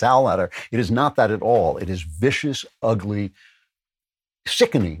 snapping a towel at her. It is not that at all. It is vicious, ugly,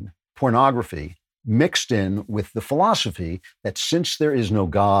 sickening pornography mixed in with the philosophy that since there is no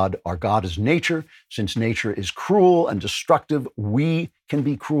God, our God is nature. Since nature is cruel and destructive, we can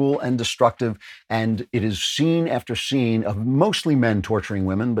be cruel and destructive. And it is scene after scene of mostly men torturing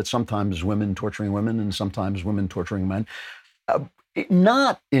women, but sometimes women torturing women and sometimes women torturing men.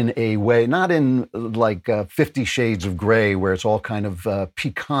 Not in a way, not in like 50 Shades of Grey, where it's all kind of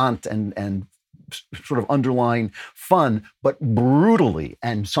piquant and sort of underlying fun, but brutally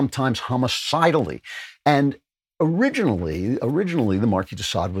and sometimes homicidally. And originally, the Marquis de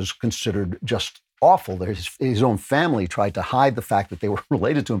Sade was considered just awful. His own family tried to hide the fact that they were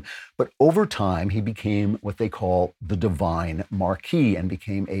related to him. But over time, he became what they call the Divine Marquis and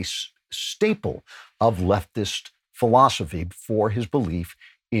became a staple of leftist philosophy for his belief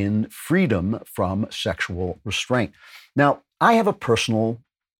in freedom from sexual restraint. Now, I have a personal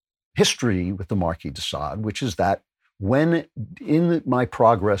history with the Marquis de Sade, which is that when in my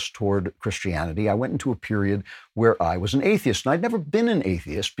progress toward Christianity, I went into a period where I was an atheist. And I'd never been an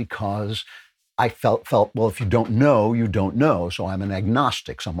atheist because I felt, well, if you don't know, you don't know. So I'm an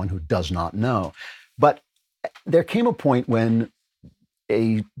agnostic, someone who does not know. But there came a point when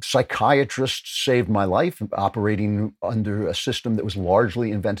a psychiatrist saved my life, operating under a system that was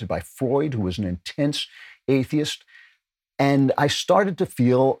largely invented by Freud, who was an intense atheist. And I started to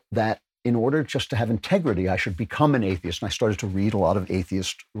feel that in order just to have integrity, I should become an atheist. And I started to read a lot of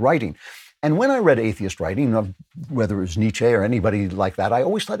atheist writing. And when I read atheist writing, whether it was Nietzsche or anybody like that, I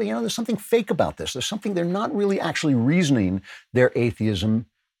always thought, there's something fake about this. There's something, they're not really actually reasoning their atheism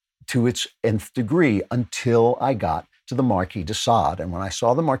to its nth degree until I got to the Marquis de Sade. And when I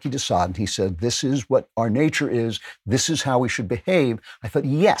saw the Marquis de Sade and he said, this is what our nature is, this is how we should behave, I thought,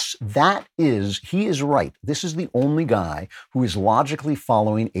 yes, he is right. This is the only guy who is logically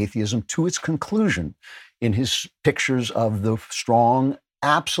following atheism to its conclusion in his pictures of the strong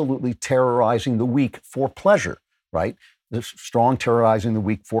absolutely terrorizing the weak for pleasure, right? The strong terrorizing the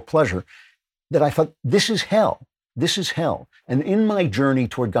weak for pleasure, that I thought, this is hell. This is hell. And in my journey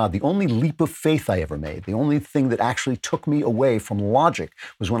toward God, the only leap of faith I ever made, the only thing that actually took me away from logic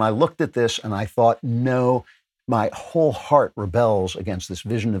was when I looked at this and I thought, no, my whole heart rebels against this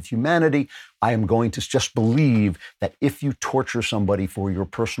vision of humanity. I am going to just believe that if you torture somebody for your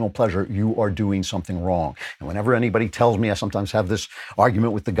personal pleasure, you are doing something wrong. And whenever anybody tells me, I sometimes have this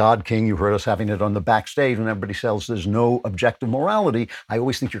argument with the God King. You heard us having it on the backstage when everybody says there's no objective morality. I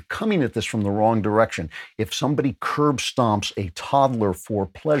always think you're coming at this from the wrong direction. If somebody curb stomps a toddler for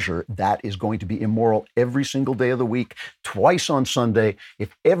pleasure, that is going to be immoral every single day of the week, twice on Sunday.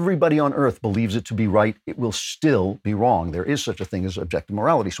 If everybody on earth believes it to be right, it will still be wrong. There is such a thing as objective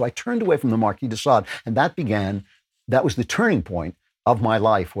morality. So I turned away from the Marquis de Sade, and that was the turning point of my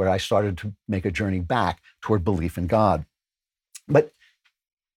life where I started to make a journey back toward belief in God. But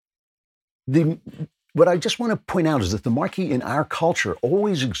what I just want to point out is that the Marquis in our culture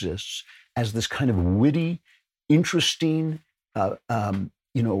always exists as this kind of witty, interesting,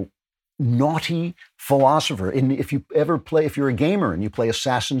 naughty philosopher. And if you're a gamer and you play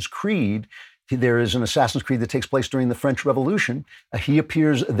Assassin's Creed, there is an Assassin's Creed that takes place during the French Revolution. He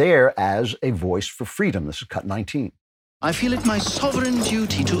appears there as a voice for freedom. This is cut 19. I feel it my sovereign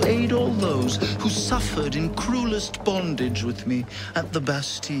duty to aid all those who suffered in cruelest bondage with me at the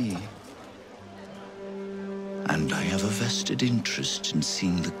Bastille. And I have a vested interest in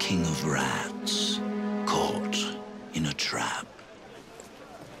seeing the King of Rats caught in a trap.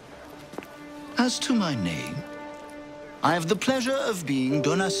 As to my name, I have the pleasure of being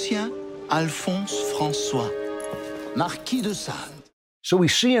Donatien Alphonse François, Marquis de Sade. So we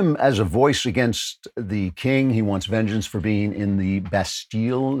see him as a voice against the king. He wants vengeance for being in the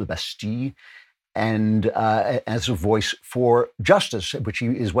Bastille, and as a voice for justice, which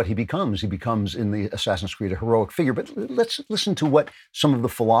is what he becomes. He becomes, in the Assassin's Creed, a heroic figure. But let's listen to what some of the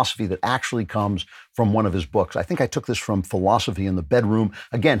philosophy that actually comes from one of his books. I think I took this from Philosophy in the Bedroom.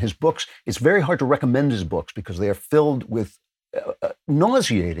 Again, his books, it's very hard to recommend his books because they are filled with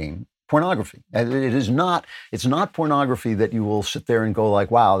nauseating pornography. It's not pornography that you will sit there and go like,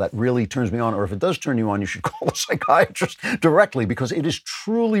 wow, that really turns me on. Or if it does turn you on, you should call a psychiatrist directly, because it is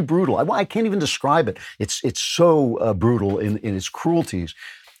truly brutal. I can't even describe it. It's so brutal in its cruelties.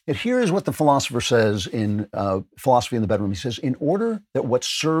 And here is what the philosopher says in Philosophy in the Bedroom. He says, in order that what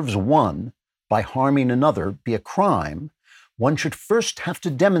serves one by harming another be a crime, one should first have to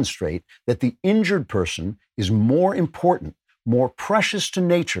demonstrate that the injured person is more important, more precious to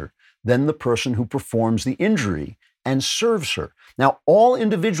nature than the person who performs the injury and serves her. Now, all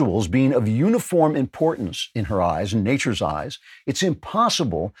individuals being of uniform importance in her eyes, in nature's eyes, it's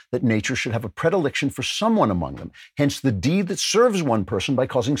impossible that nature should have a predilection for someone among them. Hence, the deed that serves one person by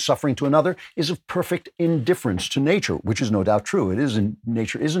causing suffering to another is of perfect indifference to nature, which is no doubt true.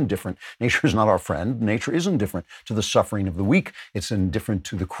 Nature is indifferent. Nature is not our friend. Nature is indifferent to the suffering of the weak. It's indifferent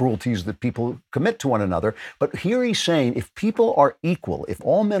to the cruelties that people commit to one another. But here he's saying, if people are equal, if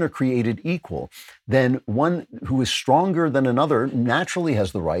all men are created equal, then one who is stronger than another naturally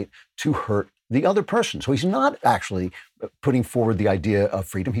has the right to hurt the other person. So he's not actually putting forward the idea of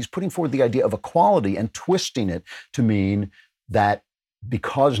freedom. He's putting forward the idea of equality and twisting it to mean that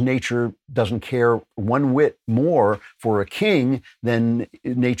because nature doesn't care one whit more for a king than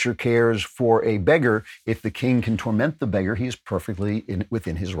nature cares for a beggar, if the king can torment the beggar, he is perfectly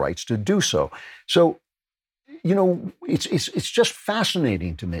within his rights to do so. So, it's just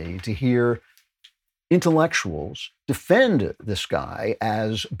fascinating to me to hear intellectuals defend this guy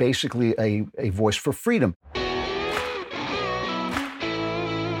as basically a voice for freedom.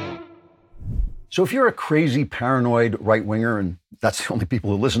 So if you're a crazy, paranoid right-winger, and that's the only people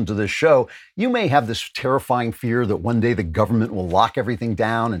who listen to this show, you may have this terrifying fear that one day the government will lock everything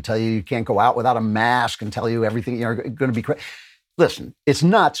down and tell you can't go out without a mask and tell you everything, you're going to be crazy. Listen, it's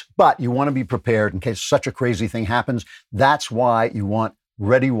nuts, but you want to be prepared in case such a crazy thing happens. That's why you want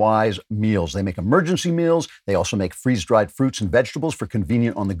ReadyWise meals. They make emergency meals. They also make freeze-dried fruits and vegetables for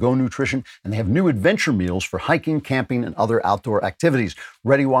convenient on-the-go nutrition. And they have new adventure meals for hiking, camping, and other outdoor activities.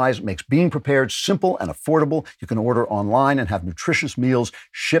 ReadyWise makes being prepared simple and affordable. You can order online and have nutritious meals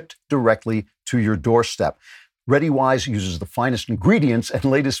shipped directly to your doorstep. ReadyWise uses the finest ingredients and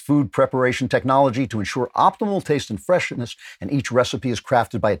latest food preparation technology to ensure optimal taste and freshness, and each recipe is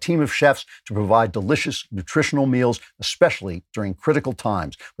crafted by a team of chefs to provide delicious, nutritional meals, especially during critical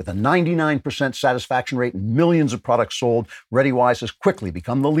times. With a 99% satisfaction rate and millions of products sold, ReadyWise has quickly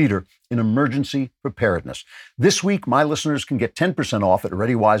become the leader in emergency preparedness. This week, my listeners can get 10% off at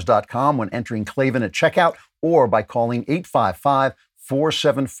ReadyWise.com when entering Klavan at checkout, or by calling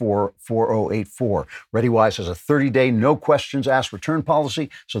 855-474-4084. ReadyWise has a 30-day, no-questions-asked return policy,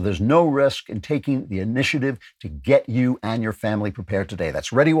 so there's no risk in taking the initiative to get you and your family prepared today. That's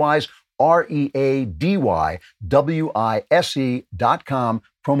ReadyWise, ReadyWise.com,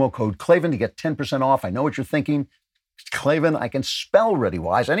 promo code Klavan to get 10% off. I know what you're thinking. Klavan, I can spell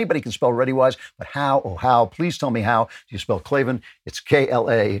ReadyWise. Anybody can spell ReadyWise, but how? Oh, how? Please tell me how. Do you spell Klavan? It's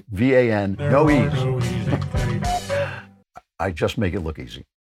Klavan, no E's. I just make it look easy.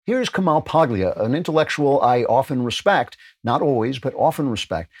 Here's Kamal Paglia, an intellectual I often respect, not always, but often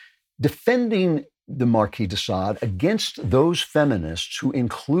respect, defending the Marquis de Sade against those feminists who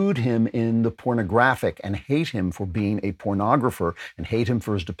include him in the pornographic and hate him for being a pornographer and hate him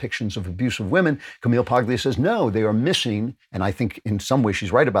for his depictions of abuse of women. Camille Paglia says, no, they are missing, and I think in some way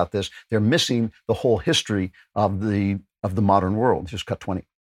she's right about this, they're missing the whole history of the modern world. Just cut 20.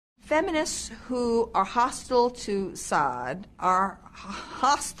 Feminists who are hostile to Sade are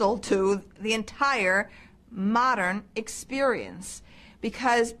hostile to the entire modern experience.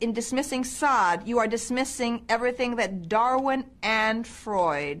 Because in dismissing Sade, you are dismissing everything that Darwin and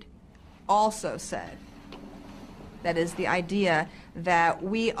Freud also said. That is the idea that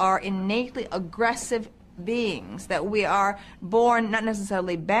we are innately aggressive beings, that we are born not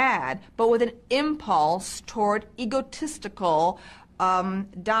necessarily bad, but with an impulse toward egotistical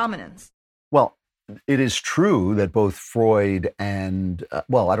dominance. Well, it is true that both Freud and, I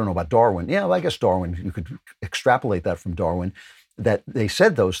don't know about Darwin. Yeah, well, I guess Darwin, you could extrapolate that from Darwin, that they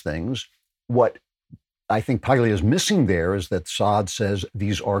said those things. What I think Paglia is missing there is that Sade says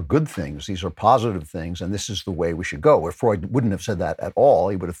these are good things, these are positive things, and this is the way we should go. Where Freud wouldn't have said that at all.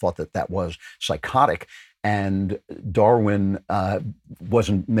 He would have thought that that was psychotic. And Darwin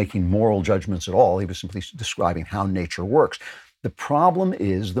wasn't making moral judgments at all. He was simply describing how nature works. The problem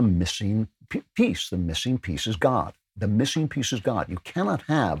is the missing piece. The missing piece is God. The missing piece is God. You cannot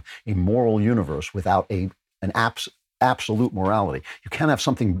have a moral universe without an absolute morality. You can't have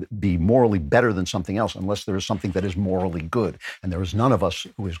something be morally better than something else unless there is something that is morally good. And there is none of us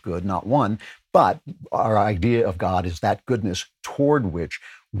who is good, not one. But our idea of God is that goodness toward which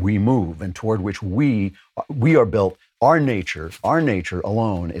we move and toward which we are built. Our nature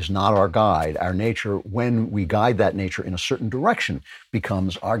alone is not our guide. Our nature, when we guide that nature in a certain direction,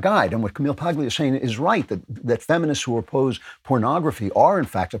 becomes our guide. And what Camille Paglia is saying is right, that feminists who oppose pornography are, in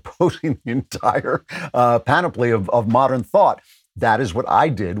fact, opposing the entire panoply of modern thought. That is what I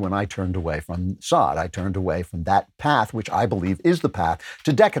did when I turned away from Sade. I turned away from that path, which I believe is the path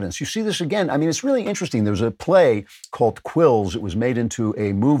to decadence. You see this again. I mean, it's really interesting. There was a play called Quills. It was made into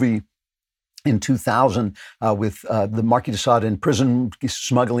a movie in 2000 with the Marquis de Sade in prison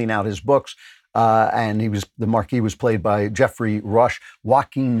smuggling out his books. And the Marquis was played by Jeffrey Rush.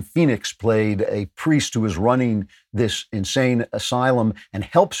 Joaquin Phoenix played a priest who is running this insane asylum and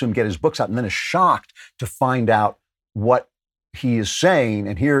helps him get his books out, and then is shocked to find out what he is saying.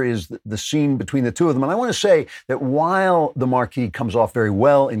 And here is the scene between the two of them. And I want to say that while the Marquis comes off very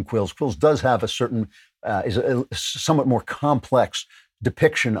well in Quills, Quills does have a certain, is a somewhat more complex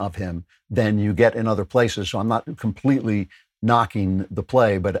depiction of him than you get in other places. So I'm not completely knocking the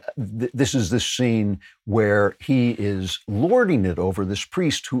play, but this is this scene where he is lording it over this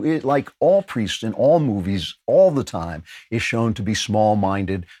priest who is, like all priests in all movies all the time, is shown to be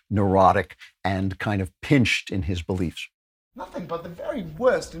small-minded, neurotic, and kind of pinched in his beliefs. Nothing but the very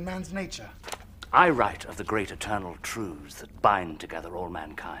worst in man's nature. I write of the great eternal truths that bind together all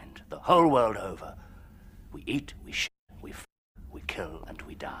mankind, the whole world over. We eat, we shit, we kill, and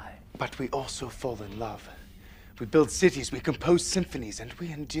we die. But we also fall in love. We build cities, we compose symphonies, and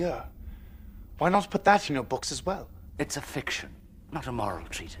we endure. Why not put that in your books as well? It's a fiction, not a moral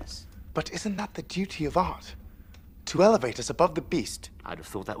treatise. But isn't that the duty of art? To elevate us above the beast? I'd have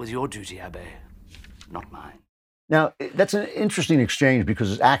thought that was your duty, Abbé, not mine. Now, that's an interesting exchange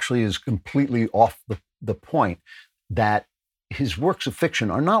because it actually is completely off the point that his works of fiction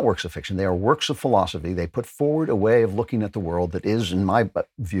are not works of fiction. They are works of philosophy. They put forward a way of looking at the world that is, in my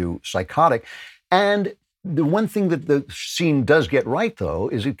view, psychotic. And the one thing that the scene does get right, though,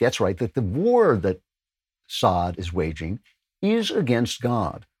 is it gets right that the war that Sade is waging is against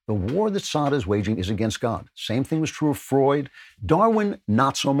God. The war that Sade is waging is against God. Same thing was true of Freud. Darwin,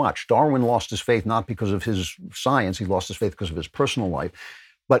 not so much. Darwin lost his faith not because of his science. He lost his faith because of his personal life.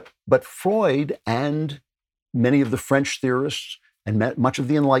 But Freud and many of the French theorists and much of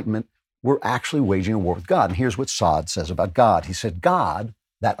the Enlightenment were actually waging a war with God. And here's what Sade says about God. He said, God,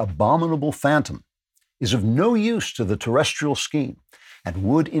 that abominable phantom, is of no use to the terrestrial scheme and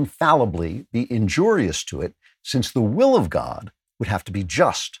would infallibly be injurious to it, since the will of God would have to be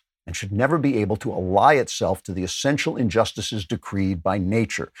just and should never be able to ally itself to the essential injustices decreed by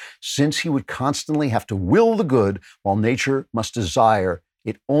nature, since he would constantly have to will the good while nature must desire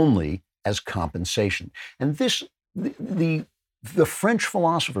it only as compensation. And this, the the French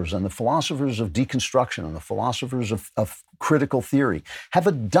philosophers and the philosophers of deconstruction and the philosophers of critical theory have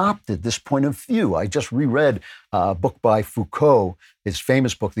adopted this point of view. I just reread a book by Foucault, his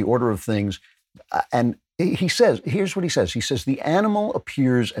famous book, The Order of Things, and he says, here's what he says. He says, the animal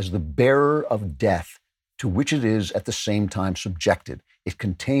appears as the bearer of death, to which it is at the same time subjected. It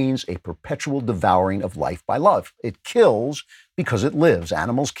contains a perpetual devouring of life by love. It kills because it lives.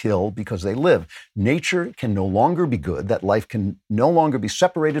 Animals kill because they live. Nature can no longer be good. That life can no longer be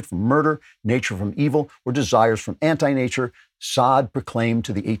separated from murder, nature from evil, or desires from anti-nature. Sade proclaimed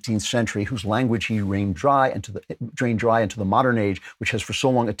to the 18th century, whose language he drained dry into the modern age, which has for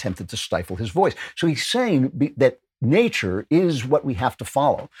so long attempted to stifle his voice. So he's saying that nature is what we have to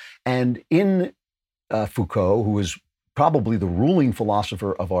follow. And in Foucault, who is probably the ruling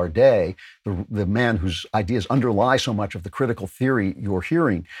philosopher of our day, the man whose ideas underlie so much of the critical theory you're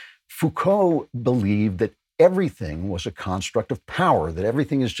hearing, Foucault believed that everything was a construct of power, that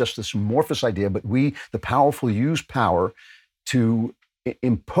everything is just this amorphous idea, but we, the powerful, use power to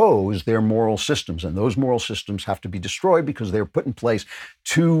impose their moral systems. And those moral systems have to be destroyed because they're put in place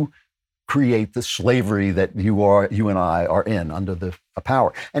to create the slavery that you and I are in under the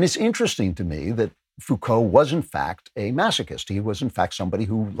power. And it's interesting to me that Foucault was in fact a masochist. He was in fact somebody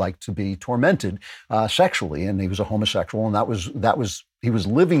who liked to be tormented sexually, and he was a homosexual, and he was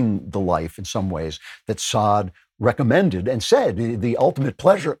living the life in some ways that Sade recommended and said the ultimate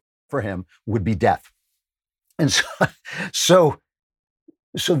pleasure for him would be death. And so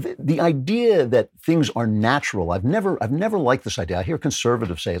the idea that things are natural, I've never liked this idea. I hear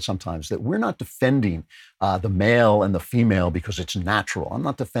conservatives say it sometimes, that we're not defending the male and the female because it's natural. I'm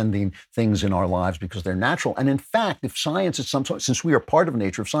not defending things in our lives because they're natural. And in fact, if science at some point, since we are part of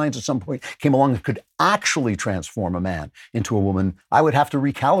nature, if science at some point came along that could actually transform a man into a woman, I would have to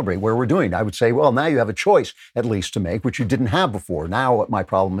recalibrate where we're doing. I would say, well, now you have a choice at least to make, which you didn't have before. Now what my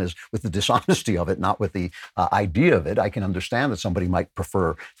problem is with the dishonesty of it, not with the idea of it. I can understand that somebody might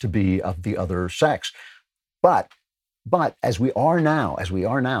prefer to be of the other sex. But as we are now,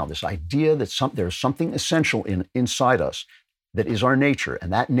 this idea that there's something essential inside us that is our nature,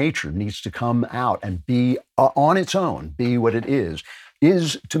 and that nature needs to come out and be on its own, be what it is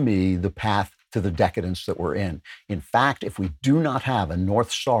to me the path to the decadence that we're in. In fact, if we do not have a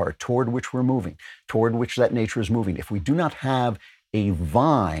North Star toward which we're moving, toward which that nature is moving, if we do not have a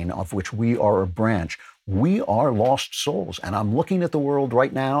vine of which we are a branch, we are lost souls. And I'm looking at the world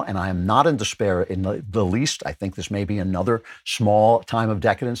right now, and I am not in despair in the least. I think this may be another small time of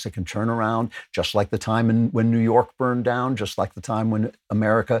decadence that can turn around, just like the time when New York burned down, just like the time when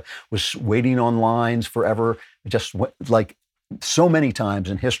America was waiting on lines forever, just like so many times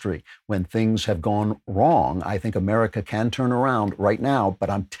in history when things have gone wrong. I think America can turn around right now, but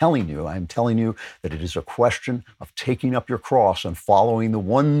I'm telling you that it is a question of taking up your cross and following the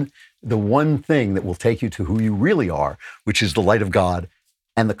one thing that will take you to who you really are, which is the light of God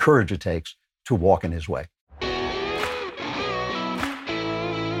and the courage it takes to walk in his way.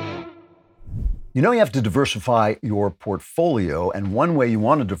 You know, you have to diversify your portfolio, and one way you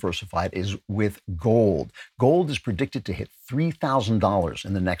want to diversify it is with gold. Gold is predicted to hit $3,000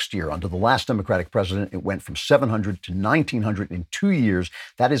 in the next year. Under the last Democratic president, it went from $700 to $1,900 in 2 years.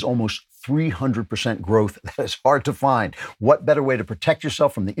 That is almost 300% growth. That is hard to find. What better way to protect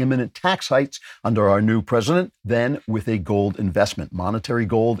yourself from the imminent tax hikes under our new president than with a gold investment? Monetary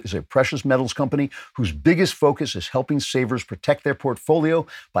Gold is a precious metals company whose biggest focus is helping savers protect their portfolio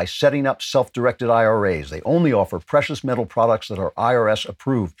by setting up self-directed IRAs. They only offer precious metal products that are IRS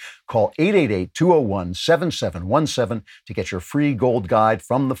approved. Call 888-201-7717 to get your free gold guide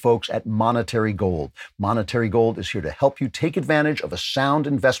from the folks at Monetary Gold. Monetary Gold is here to help you take advantage of a sound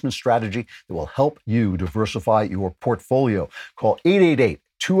investment strategy that will help you diversify your portfolio. Call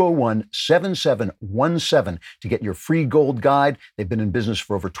 888-201-7717 to get your free gold guide. They've been in business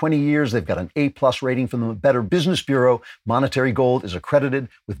for over 20 years. They've got an A+ rating from the Better Business Bureau. Monetary Gold is accredited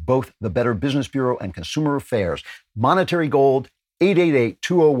with both the Better Business Bureau and Consumer Affairs. Monetary Gold,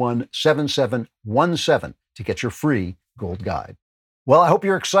 888-201-7717 to get your free gold guide. Well, I hope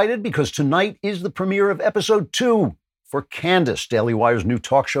you're excited because tonight is the premiere of episode 2 for Candace, Daily Wire's new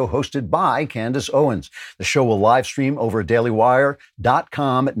talk show hosted by Candace Owens. The show will live stream over at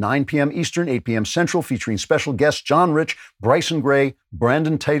dailywire.com at 9 p.m. Eastern, 8 p.m. Central, featuring special guests John Rich, Bryson Gray,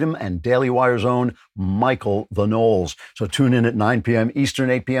 Brandon Tatum, and Daily Wire's own Michael The Knowles. So tune in at 9 p.m. Eastern,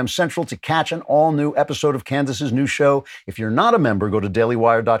 8 p.m. Central to catch an all-new episode of Candace's new show. If you're not a member, go to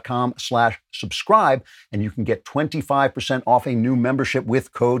dailywire.com/subscribe, and you can get 25% off a new membership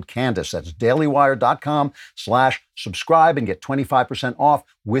with code Candace. That's dailywire.com/subscribe. subscribe and get 25% off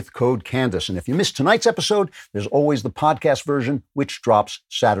with code Candace. And if you missed tonight's episode, there's always the podcast version, which drops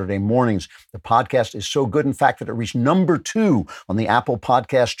Saturday mornings. The podcast is so good, in fact, that it reached number 2 on the Apple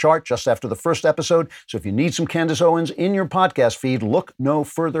Podcast chart just after the first episode. So if you need some Candace Owens in your podcast feed, look no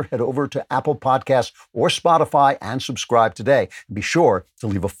further. Head over to Apple Podcasts or Spotify and subscribe today. And be sure to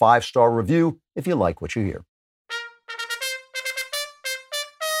leave a 5-star review if you like what you hear.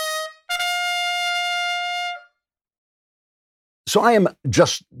 So I am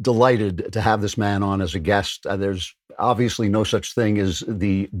just delighted to have this man on as a guest. There's obviously no such thing as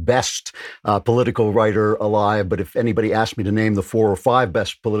the best political writer alive, but if anybody asked me to name the 4 or 5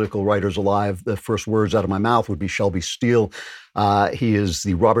 best political writers alive, the first words out of my mouth would be Shelby Steele. He is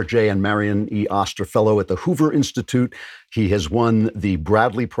the Robert J. and Marion E. Oster Fellow at the Hoover Institute. He has won the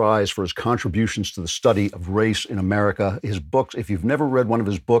Bradley Prize for his contributions to the study of race in America. His books, if you've never read one of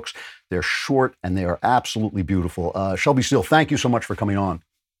his books, they're short and they are absolutely beautiful. Shelby Steele, thank you so much for coming on.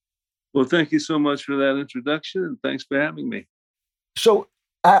 Well, thank you so much for that introduction, and thanks for having me. So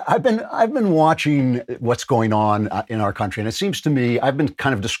I've been watching what's going on in our country, and it seems to me, I've been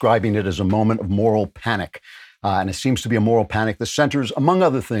kind of describing it as a moment of moral panic. And it seems to be a moral panic that centers, among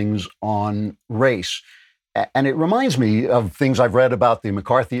other things, on race. And it reminds me of things I've read about the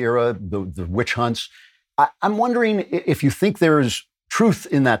McCarthy era, the witch hunts. I'm wondering if you think there is truth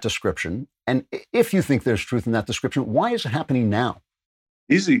in that description. And if you think there's truth in that description, why is it happening now?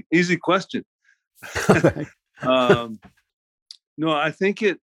 Easy question. No, I think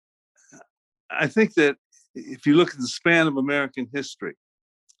that if you look at the span of American history,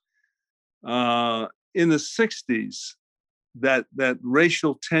 in the 60s, that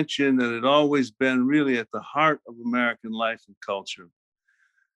racial tension that had always been really at the heart of American life and culture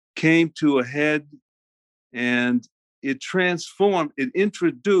came to a head, and it transformed, it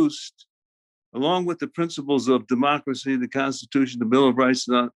introduced, along with the principles of democracy, the Constitution, the Bill of Rights,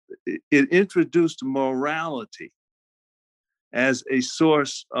 it introduced morality as a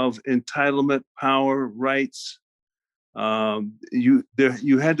source of entitlement, power, rights. You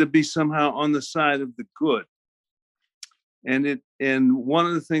had to be somehow on the side of the good, and one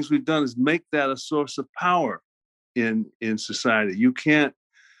of the things we've done is make that a source of power in society. You can't.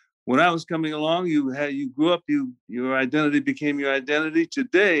 When I was coming along, you grew up, your identity became your identity.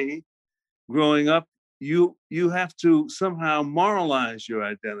 Today, growing up, you have to somehow moralize your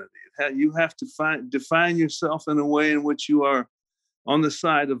identity. You have to define yourself in a way in which you are on the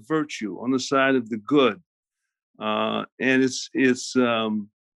side of virtue, on the side of the good. And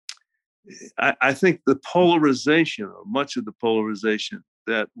I think the polarization, or much of the polarization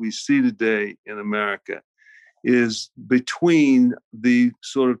that we see today in America, is between the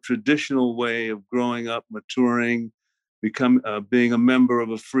sort of traditional way of growing up, maturing, being a member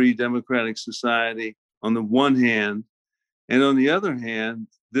of a free democratic society on the one hand, and on the other hand,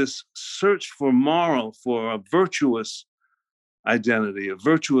 this search for a virtuous identity, a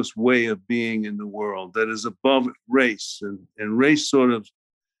virtuous way of being in the world that is above race. And race sort of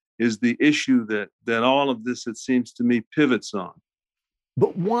is the issue that all of this, it seems to me, pivots on.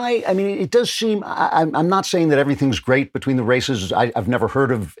 But why? I mean, it does seem, I'm not saying that everything's great between the races. I've never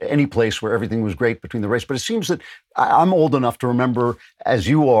heard of any place where everything was great between the races, but it seems that I'm old enough to remember, as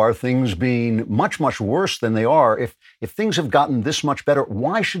you are, things being much, much worse than they are. If things have gotten this much better,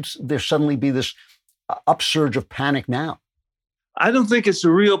 why should there suddenly be this upsurge of panic now? I don't think it's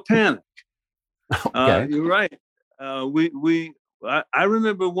a real panic. Okay. You're right. I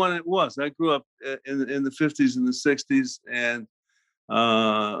remember when it was. I grew up in the 50s and the 60s, and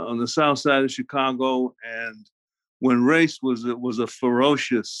on the south side of Chicago, and when race was a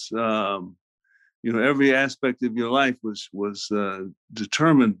ferocious, every aspect of your life was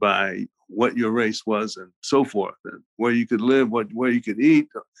determined by what your race was and so forth, and where you could live, where you could eat,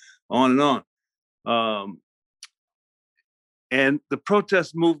 on and on. And the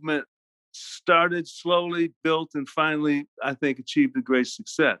protest movement started slowly, built, and finally, I think, achieved a great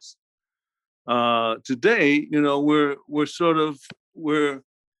success. Today, we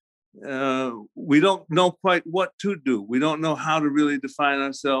don't know quite what to do. We don't know how to really define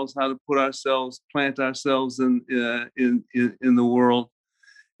ourselves, how to plant ourselves in the world,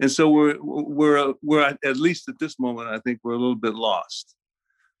 and so we're at least at this moment, I think we're a little bit lost.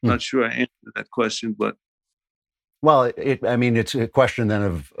 Not sure I answered that question, but. Well, it's a question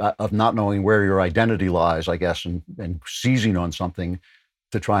then of not knowing where your identity lies, I guess, and seizing on something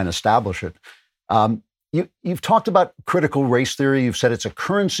to try and establish it. You've talked about critical race theory. You've said it's a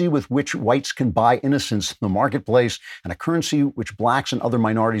currency with which whites can buy innocence in the marketplace, and a currency which blacks and other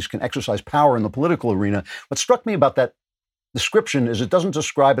minorities can exercise power in the political arena. What struck me about that description is it doesn't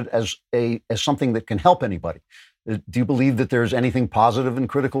describe it as something that can help anybody. Do you believe that there's anything positive in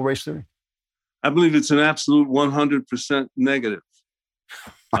critical race theory? I believe it's an absolute 100% negative.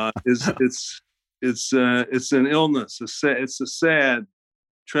 It's an illness. It's a sad,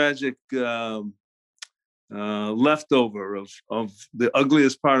 tragic leftover of the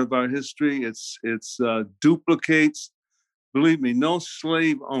ugliest part of our history. It's duplicates. Believe me, no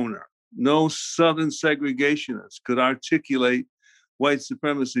slave owner, no Southern segregationist could articulate white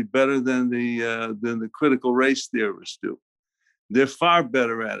supremacy better than the critical race theorists do. They're far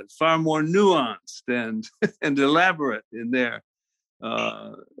better at it, far more nuanced and elaborate in their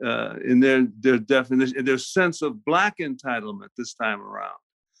definition, in their sense of Black entitlement this time around.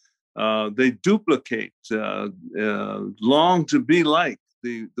 They duplicate, long to be like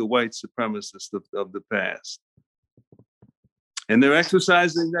the white supremacists of the past. And they're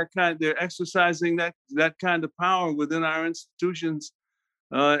exercising that kind of power within our institutions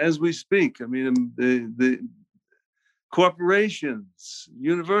as we speak. I mean, the corporations,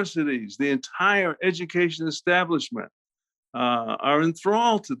 universities, the entire education establishment are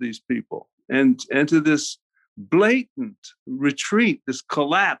enthralled to these people and to this blatant retreat, this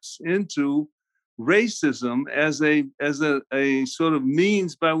collapse into racism as a sort of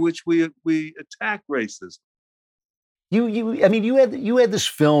means by which we attack racism. You had this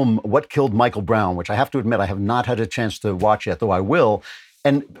film, What Killed Michael Brown, which I have to admit I have not had a chance to watch yet, though I will.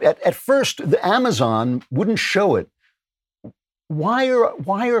 And at first, the Amazon wouldn't show it. Why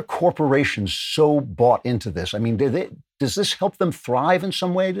are corporations so bought into this? I mean, does this help them thrive in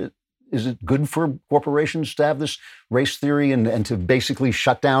some way? Is it good for corporations to have this race theory and to basically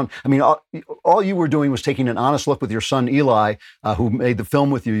shut down? I mean, all you were doing was taking an honest look with your son, Eli, who made the film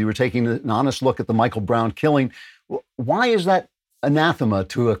with you. You were taking an honest look at the Michael Brown killing. Why is that anathema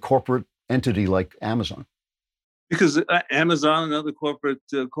to a corporate entity like Amazon? Because Amazon and other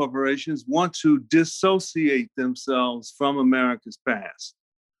corporations want to dissociate themselves from America's past.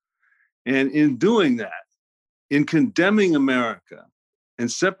 And in doing that, in condemning America and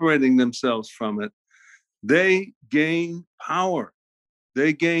separating themselves from it, they gain power.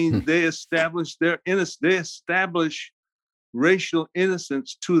 They establish their innocence. They establish racial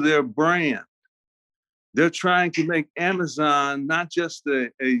innocence to their brand. They're trying to make Amazon not just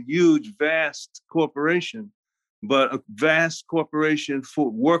a huge, vast corporation, but a vast corporation for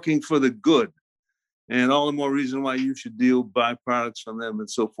working for the good. And all the more reason why you should buy products from them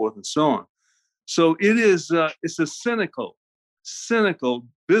and so forth and so on. So it's a cynical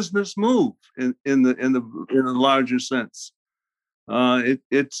business move in the larger sense.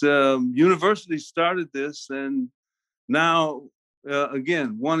 Universities started this, and now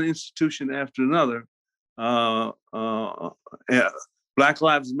again, one institution after another. Black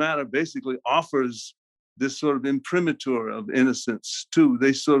Lives Matter basically offers this sort of imprimatur of innocence too.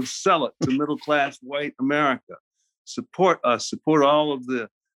 They sort of sell it to middle-class white America. Support us, support all of the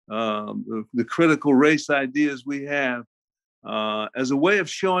critical race ideas we have as a way of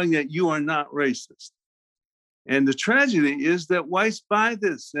showing that you are not racist. And the tragedy is that whites buy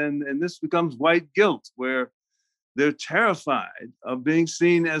this, and this becomes white guilt, where they're terrified of being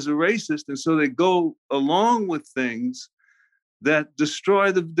seen as a racist, and so they go along with things that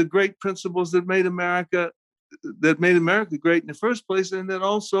destroy the great principles that made America great in the first place, and that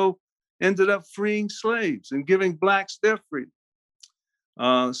also ended up freeing slaves and giving blacks their freedom.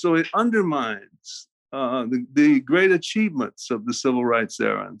 So it undermines the great achievements of the civil rights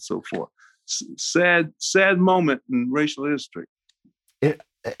era and so forth. Sad moment in racial history.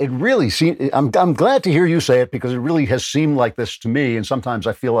 It really seems. I'm glad to hear you say it, because it really has seemed like this to me, and sometimes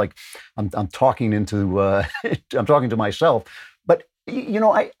I feel like I'm talking into I'm talking to myself. But you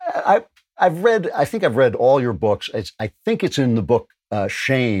know, I've read. I think I've read all your books. I think it's in the book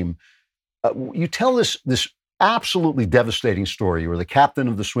Shame. You tell this absolutely devastating story. You were the captain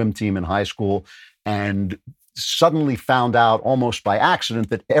of the swim team in high school, and suddenly found out almost by accident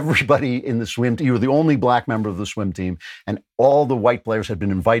that everybody in the swim team, you were the only black member of the swim team, and all the white players had been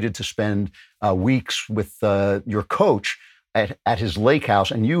invited to spend weeks with your coach at his lake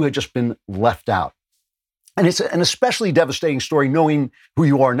house, and you had just been left out. And it's an especially devastating story, knowing who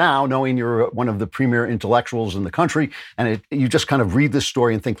you are now, knowing you're one of the premier intellectuals in the country, and you just kind of read this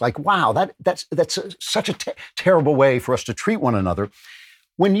story and think like, wow, that's such a terrible way for us to treat one another.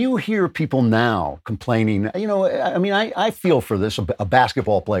 When you hear people now complaining, you know, I mean, I feel for this, a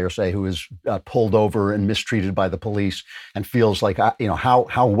basketball player, say, who is pulled over and mistreated by the police and feels like, you know,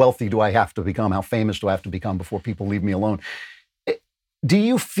 how wealthy do I have to become? How famous do I have to become before people leave me alone? Do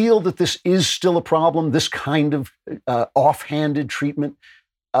you feel that this is still a problem, this kind of offhanded treatment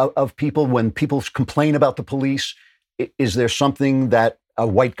of people when people complain about the police? Is there something that a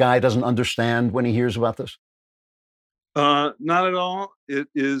white guy doesn't understand when he hears about this? Not at all. It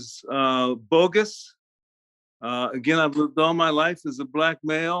is bogus. Again, I've lived all my life as a black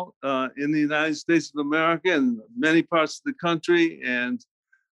male in the United States of America and many parts of the country, and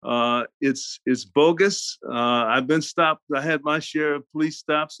it's bogus. I've been stopped. I had my share of police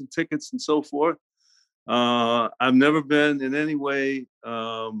stops and tickets and so forth. I've never been in any way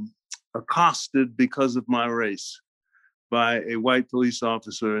accosted because of my race by a white police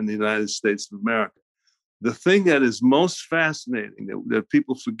officer in the United States of America. The thing that is most fascinating that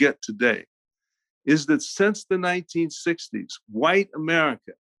people forget today is that since the 1960s, white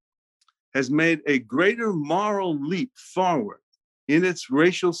America has made a greater moral leap forward in its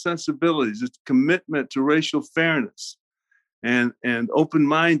racial sensibilities, its commitment to racial fairness and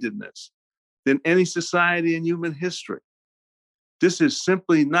open-mindedness than any society in human history. This is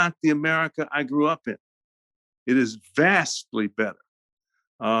simply not the America I grew up in. It is vastly better.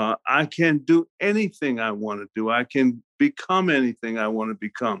 I can do anything I want to do. I can become anything I want to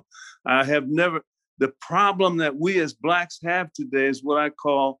become. The problem that we as Blacks have today is what I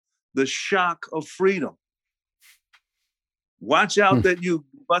call the shock of freedom. Watch out that you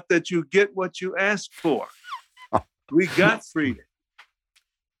get what you ask for. We got freedom.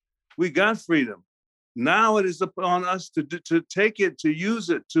 We got freedom. Now it is upon us to take it, to use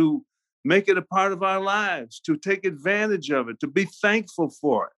it, to make it a part of our lives, to take advantage of it, to be thankful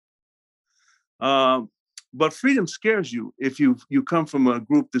for it. But freedom scares you if you come from a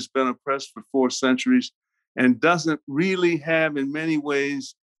group that's been oppressed for 4 centuries and doesn't really have, in many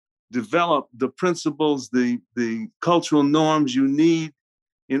ways, developed the principles, the cultural norms you need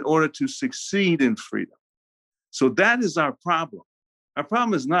in order to succeed in freedom. So that is our problem. Our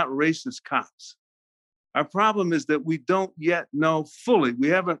problem is not racist cops. Our problem is that we don't yet know fully. We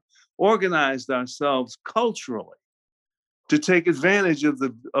haven't organized ourselves culturally to take advantage of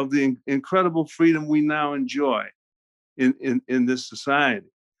the incredible freedom we now enjoy in this society.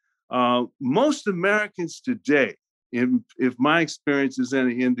 Most Americans today, if my experience is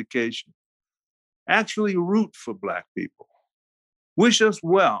any indication, actually root for Black people, wish us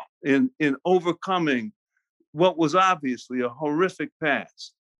well in overcoming what was obviously a horrific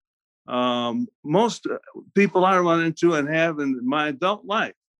past. Most people I run into and have in my adult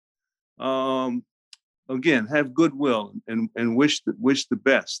life, again, have goodwill and wish the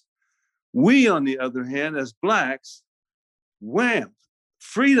best. We, on the other hand, as Blacks, wham,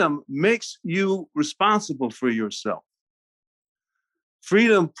 freedom makes you responsible for yourself.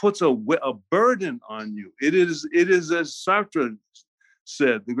 Freedom puts a burden on you. It is, as Sartre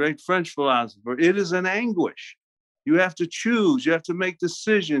said, the great French philosopher, it is an anguish. You have to choose, you have to make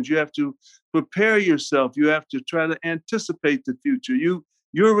decisions, you have to prepare yourself, you have to try to anticipate the future.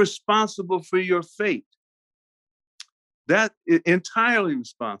 You're responsible for your fate. That is entirely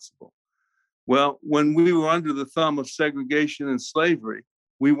responsible. Well, when we were under the thumb of segregation and slavery,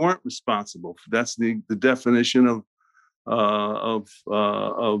 we weren't responsible. That's the definition of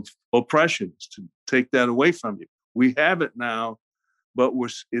oppression, is to take that away from you. We have it now, but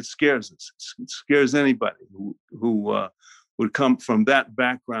it scares us. It scares anybody who would come from that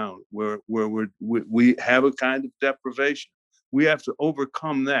background where we have a kind of deprivation. We have to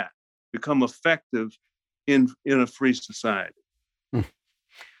overcome that, become effective in a free society.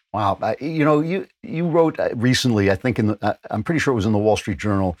 Wow. You wrote recently, I think I'm pretty sure it was in the Wall Street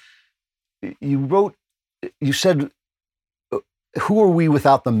Journal. You said, who are we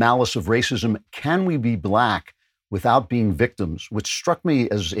without the malice of racism? Can we be Black without being victims? Which struck me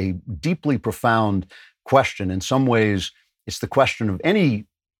as a deeply profound question. In some ways, it's the question of any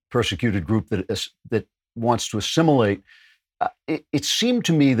persecuted group that wants to assimilate. It seemed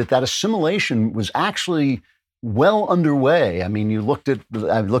to me that assimilation was actually well underway. I mean, I looked at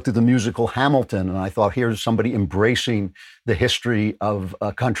the musical Hamilton, and I thought, here's somebody embracing the history of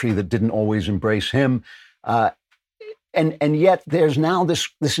a country that didn't always embrace him. And yet there's now this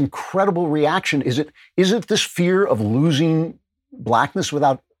incredible reaction. Is it this fear of losing Blackness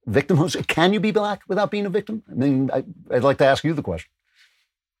without victimhood? Can you be Black without being a victim? I mean, I'd like to ask you the question.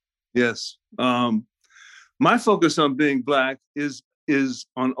 Yes. My focus on being Black is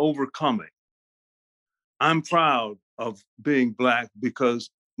on overcoming. I'm proud of being Black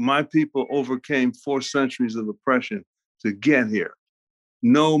because my people overcame 4 centuries of oppression to get here.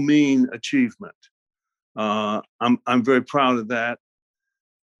 No mean achievement. I'm very proud of that.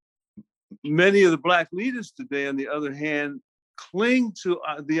 Many of the Black leaders today, on the other hand, cling to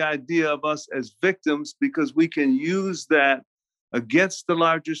the idea of us as victims because we can use that against the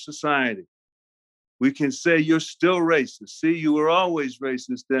larger society. We can say, you're still racist. See, you were always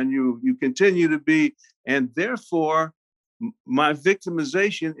racist, and you continue to be. And therefore, my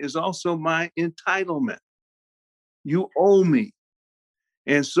victimization is also my entitlement. You owe me.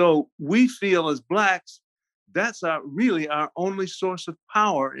 And so we feel as blacks, that's really our only source of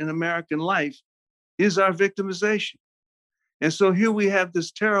power in American life is our victimization. And so here we have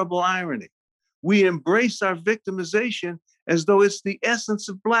this terrible irony. We embrace our victimization as though it's the essence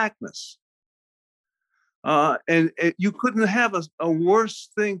of blackness. And you couldn't have a worse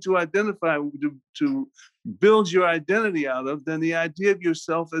thing to identify, to build your identity out of than the idea of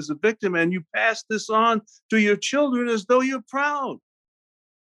yourself as a victim. And you pass this on to your children as though you're proud.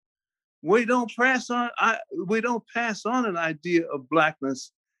 We don't pass on an idea of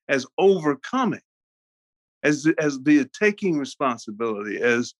blackness as overcoming, as taking responsibility,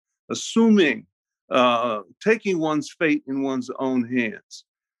 as assuming, taking one's fate in one's own hands.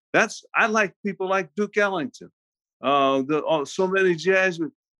 I like people like Duke Ellington, so many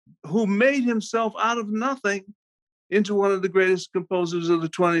jazzmen, who made himself out of nothing into one of the greatest composers of the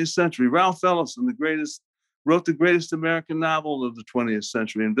 20th century. Ralph Ellison, wrote the greatest American novel of the 20th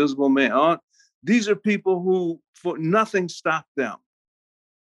century, Invisible Man. These are people who, for nothing stopped them.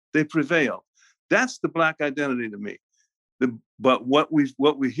 They prevailed. That's the black identity to me. But what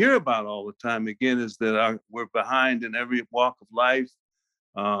we hear about all the time again is that we're behind in every walk of life,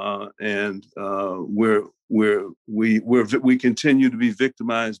 and we continue to be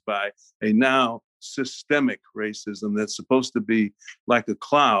victimized by a now systemic racism that's supposed to be like a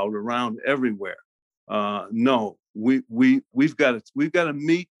cloud around everywhere. No, we've got to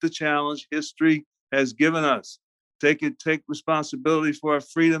meet the challenge history has given us. Take responsibility for our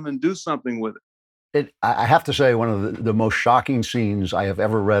freedom and do something with it. I have to say, one of the most shocking scenes I have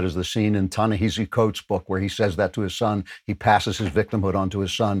ever read is the scene in Ta-Nehisi Coates' book where he says that to his son. He passes his victimhood on to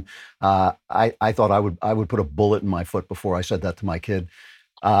his son. I thought I would put a bullet in my foot before I said that to my kid.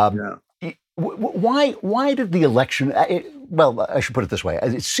 Why did the election? Well, I should put it this way.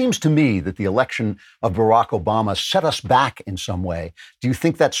 It seems to me that the election of Barack Obama set us back in some way. Do you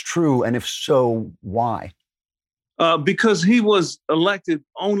think that's true? And if so, why? Because he was elected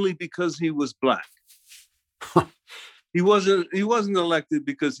only because he was black. He wasn't elected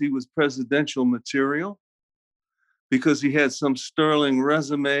because he was presidential material, because he had some sterling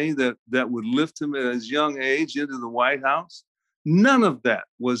resume that would lift him at his young age into the White House. None of that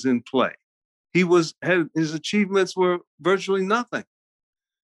was in play. His achievements were virtually nothing.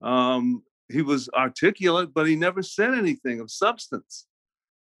 He was articulate, but he never said anything of substance.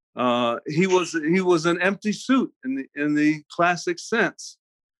 He was an empty suit in the classic sense,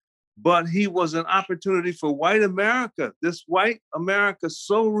 but he was an opportunity for white America. This white America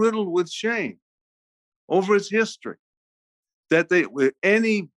so riddled with shame over its history that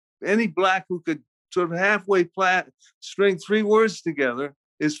any black who could sort of halfway string three words together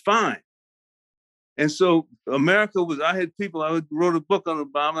is fine. And so America I wrote a book on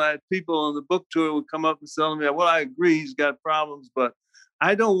Obama. I had people on the book tour would come up and tell me, well, I agree, he's got problems, but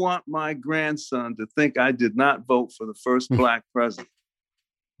I don't want my grandson to think I did not vote for the first black president.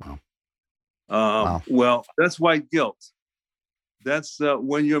 Wow. Well, that's white guilt. That's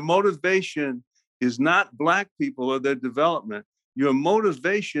when your motivation is not black people or their development. Your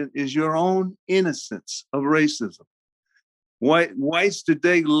motivation is your own innocence of racism. Whites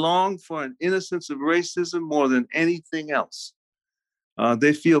today long for an innocence of racism more than anything else.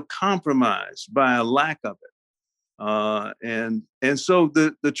 They feel compromised by a lack of it. And so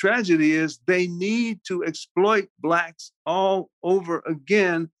the tragedy is they need to exploit blacks all over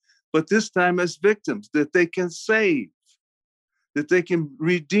again, but this time as victims that they can save, that they can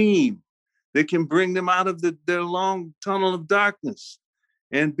redeem, they can bring them out of their long tunnel of darkness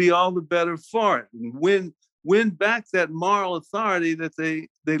and be all the better for it and win back that moral authority that they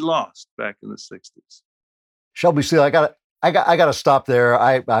lost back in the 60s. Shelby Steele, I got to stop there.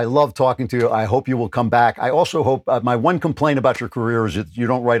 I love talking to you. I hope you will come back. I also hope, my one complaint about your career is that you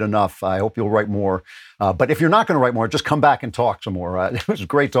don't write enough. I hope you'll write more. But if you're not going to write more, just come back and talk some more. It was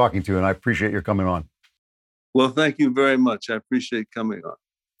great talking to you, and I appreciate your coming on. Well, thank you very much. I appreciate coming on.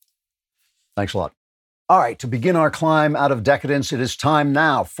 Thanks a lot. All right, to begin our climb out of decadence, it is time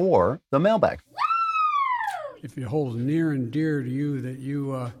now for the mailbag. If you hold near and dear to you that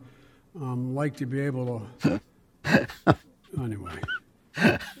you like to be able to... Anyway,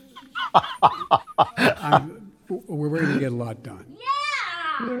 we're ready to get a lot done.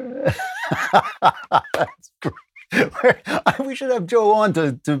 Yeah! That's great. We should have Joe on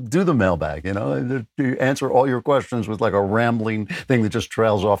to do the mailbag, to answer all your questions with like a rambling thing that just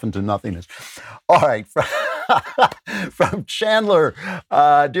trails off into nothingness. All right. From Chandler,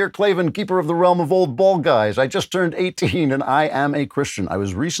 dear Clavin, keeper of the realm of old bald guys, I just turned 18 and I am a Christian. I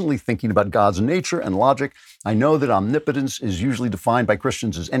was recently thinking about God's nature and logic. I know that omnipotence is usually defined by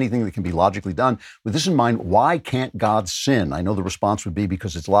Christians as anything that can be logically done. With this in mind, why can't God sin? I know the response would be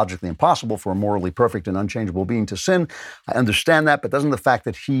because it's logically impossible for a morally perfect and unchangeable being to sin. I understand that, but doesn't the fact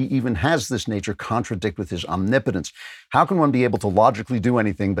that he even has this nature contradict with his omnipotence? How can one be able to logically do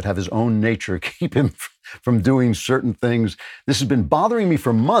anything but have his own nature keep him from doing certain things? This has been bothering me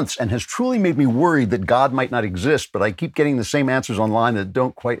for months and has truly made me worried that God might not exist, but I keep getting the same answers online that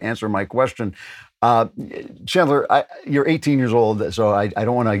don't quite answer my question. Chandler, you're 18 years old, so I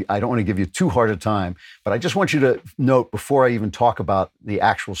don't want to give you too hard a time, but I just want you to note before I even talk about the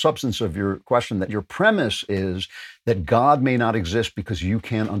actual substance of your question that your premise is that God may not exist because you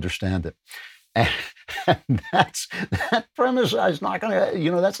can't understand it. And that premise is not going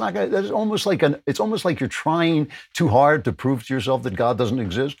to, that's almost like it's almost like you're trying too hard to prove to yourself that God doesn't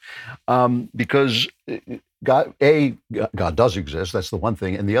exist, because God does exist. That's the one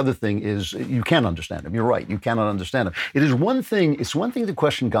thing. And the other thing is you can't understand him. You're right. You cannot understand him. It's one thing to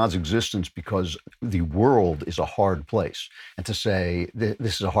question God's existence because the world is a hard place, and to say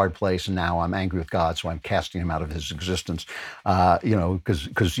this is a hard place and now I'm angry with God, so I'm casting him out of his existence,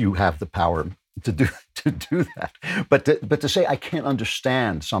 because you have the power to do that. But to say I can't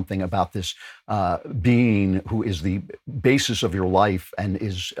understand something about this being who is the basis of your life and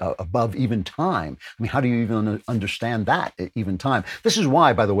is above even time. I mean, how do you even understand that, even time? This is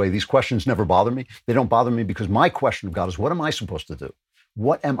why, by the way, these questions never bother me. They don't bother me because my question of God is, what am I supposed to do?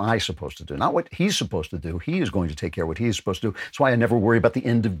 What am I supposed to do? Not what he's supposed to do. He is going to take care of what he is supposed to do. That's why I never worry about the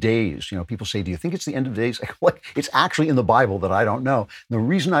end of days. People say, do you think it's the end of days? It's actually in the Bible that I don't know. And the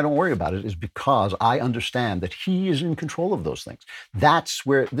reason I don't worry about it is because I understand that he is in control of those things. That's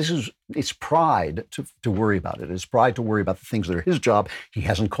where it's pride to worry about it. It's pride to worry about the things that are his job. He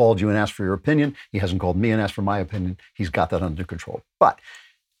hasn't called you and asked for your opinion. He hasn't called me and asked for my opinion. He's got that under control. But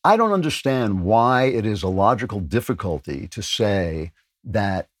I don't understand why it is a logical difficulty to say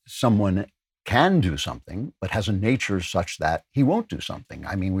that someone can do something, but has a nature such that he won't do something.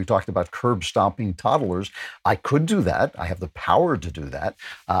 I mean, we talked about curb stomping toddlers. I could do that. I have the power to do that.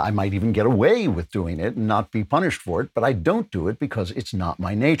 I might even get away with doing it and not be punished for it, but I don't do it because it's not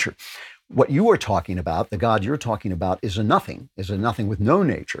my nature. What you are talking about, the God you're talking about, is a nothing with no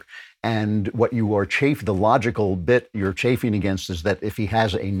nature. And what you are the logical bit you're chafing against is that if he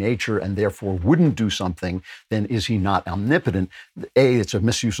has a nature and therefore wouldn't do something, then is he not omnipotent? A, it's a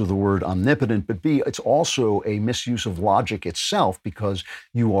misuse of the word omnipotent, but B, it's also a misuse of logic itself because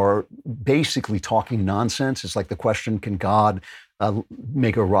you are basically talking nonsense. It's like the question, can God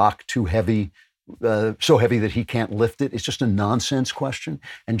make a rock too heavy? So heavy that he can't lift it? It's just a nonsense question.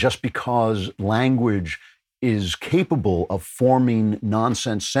 And just because language is capable of forming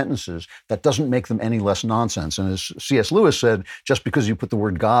nonsense sentences, that doesn't make them any less nonsense. And as C.S. Lewis said, just because you put the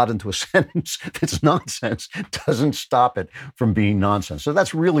word God into a sentence that's nonsense doesn't stop it from being nonsense. So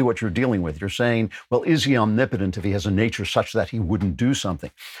that's really what you're dealing with. You're saying, well, is he omnipotent if he has a nature such that he wouldn't do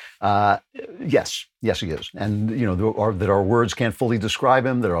something? Yes, he is. And, that our words can't fully describe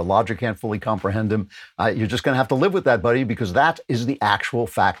him, that our logic can't fully comprehend him. You're just going to have to live with that, buddy, because that is the actual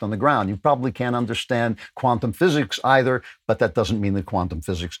fact on the ground. You probably can't understand quantum physics either, but that doesn't mean that quantum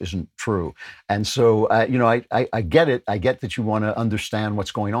physics isn't true. And so, I get it. I get that you want to understand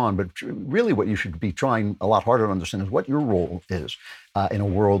what's going on, but really what you should be trying a lot harder to understand is what your role is in a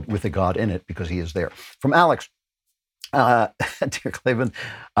world with a God in it, because he is there. From Alex. Dear Clavin,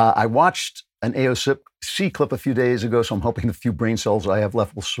 I watched an AOC clip a few days ago, so I'm hoping the few brain cells I have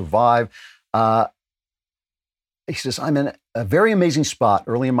left will survive. He says, I'm in a very amazing spot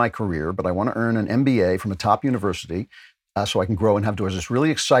early in my career, but I want to earn an MBA from a top university so I can grow and have doors. It's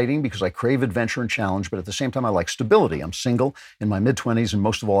really exciting because I crave adventure and challenge, but at the same time, I like stability. I'm single in my mid-20s, and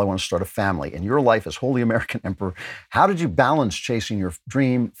most of all, I want to start a family. In your life as Holy American Emperor, how did you balance chasing your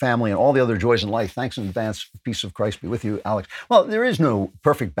dream, family, and all the other joys in life? Thanks in advance. Peace of Christ be with you, Alex. Well, there is no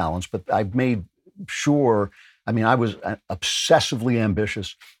perfect balance, but I've made sure, I was obsessively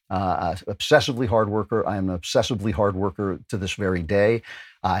ambitious, obsessively hard worker. I am an obsessively hard worker to this very day.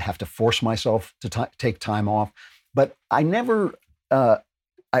 I have to force myself to take time off. But I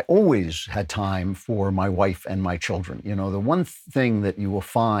always had time for my wife and my children. The one thing that you will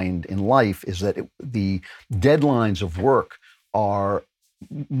find in life is that the deadlines of work are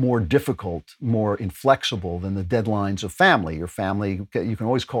more difficult, more inflexible than the deadlines of family. Your family, you can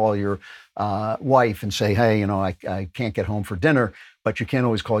always call your wife and say, hey, I can't get home for dinner, but you can't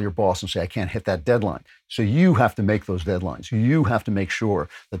always call your boss and say, I can't hit that deadline. So you have to make those deadlines. You have to make sure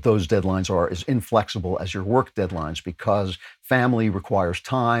that those deadlines are as inflexible as your work deadlines, because family requires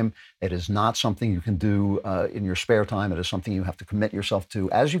time. It is not something you can do in your spare time. It is something you have to commit yourself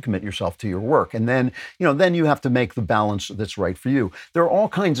to as you commit yourself to your work. And then, then you have to make the balance that's right for you. There are all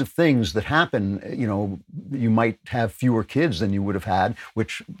kinds of things that happen. You might have fewer kids than you would have had,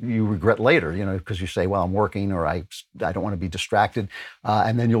 which you regret later, because you say, well, I'm working, or I don't want to be distracted.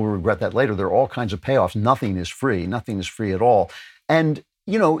 And then you'll regret that later. There are all kinds of payoffs. Nothing is free. Nothing is free at all. And,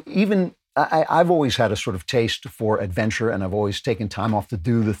 even I've always had a sort of taste for adventure, and I've always taken time off to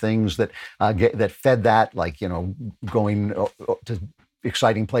do the things that that fed that, like, going to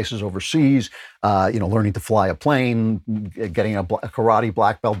exciting places overseas, learning to fly a plane, getting a karate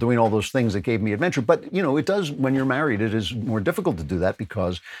black belt, doing all those things that gave me adventure. But, it does, when you're married, it is more difficult to do that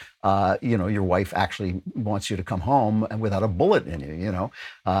because, your wife actually wants you to come home without a bullet in you,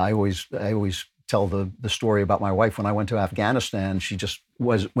 I always tell the story about my wife when I went to Afghanistan. She just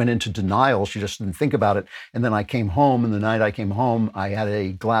went into denial. She just didn't think about it. And then I came home, and the night I came home, I had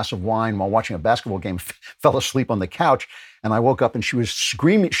a glass of wine while watching a basketball game, fell asleep on the couch. And I woke up and she was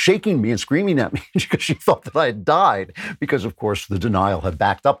screaming, shaking me and screaming at me because she thought that I had died, because, of course, the denial had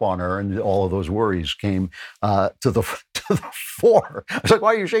backed up on her, and all of those worries came to the fore. I was like,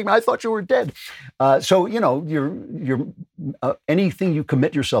 why are you shaking me? I thought you were dead. So, you're anything you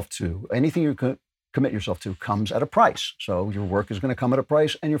commit yourself to, commit yourself to comes at a price. So your work is going to come at a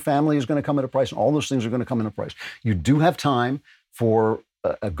price, and your family is going to come at a price, and all those things are going to come at a price. You do have time for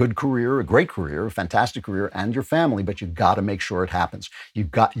a good career, a great career, a fantastic career, and your family, but you've got to make sure it happens. You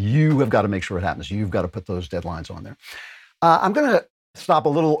have got to make sure it happens. You've got to put those deadlines on there. I'm going to stop a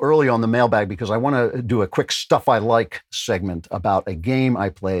little early on the mailbag because I want to do a quick Stuff I Like segment about a game I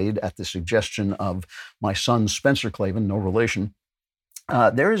played at the suggestion of my son, Spencer Klavan, no relation.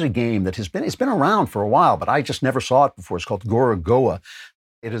 There is a game that it's been around for a while, but I just never saw it before. It's called Gorogoa.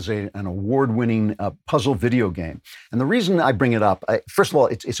 It is an award-winning puzzle video game. And the reason I bring it up, first of all,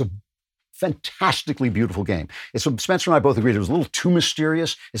 it's a fantastically beautiful game. Spencer and I both agreed it was a little too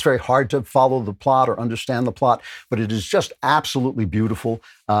mysterious. It's very hard to follow the plot or understand the plot, but it is just absolutely beautiful.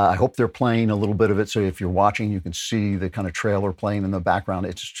 I hope they're playing a little bit of it, so if you're watching, you can see the kind of trailer playing in the background.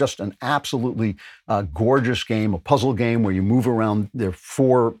 It's just an absolutely gorgeous game, a puzzle game where you move around. There are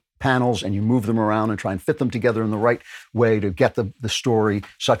 4 panels, and you move them around and try and fit them together in the right way to get the story,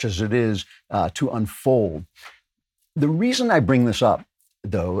 such as it is, to unfold. The reason I bring this up,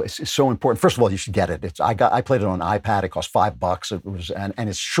 though, is so important. First of all, you should get it. I played it on iPad. It cost $5. It was, and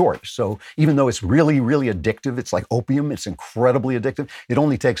it's short. So even though it's really, really addictive, it's like opium. It's incredibly addictive. It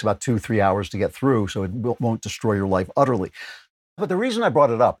only takes about 2-3 hours to get through, so it won't destroy your life utterly. But the reason I brought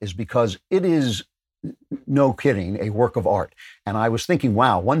it up is because it is, no kidding, a work of art. And I was thinking,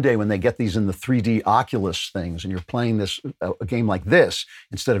 wow, one day when they get these in the 3D Oculus things, and you're playing a game like this,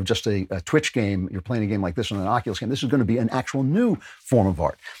 instead of just a Twitch game, you're playing a game like this on an Oculus game, this is going to be an actual new form of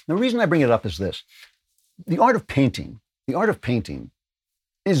art. And the reason I bring it up is this. The art of painting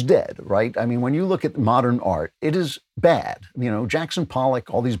is dead, right? I mean, when you look at modern art, it is bad. Jackson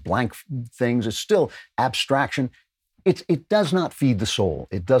Pollock, all these blank things, it's still abstraction. It does not feed the soul.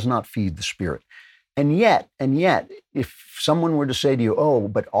 It does not feed the spirit. And yet, if someone were to say to you, oh,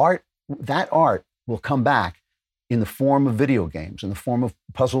 but that art will come back in the form of video games, in the form of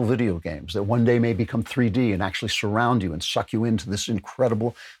puzzle video games, that one day may become 3D and actually surround you and suck you into this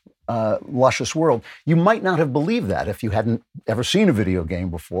incredible, luscious world, you might not have believed that if you hadn't ever seen a video game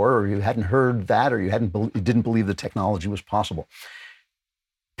before, or you hadn't heard that, or you didn't believe the technology was possible.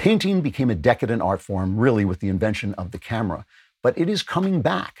 Painting became a decadent art form, really, with the invention of the camera. But it is coming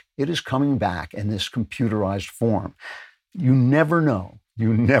back. It is coming back in this computerized form. You never know.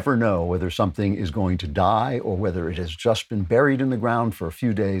 You never know whether something is going to die or whether it has just been buried in the ground for a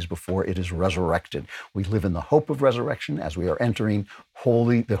few days before it is resurrected. We live in the hope of resurrection as we are entering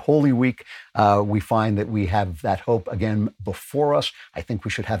the Holy Week. We find that we have that hope again before us. I think we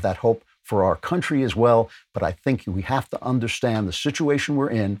should have that hope for our country as well, but I think we have to understand the situation we're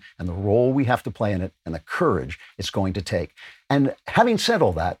in and the role we have to play in it and the courage it's going to take. And having said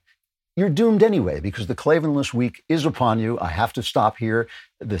all that, you're doomed anyway, because the Klavanless Week is upon you. I have to stop here.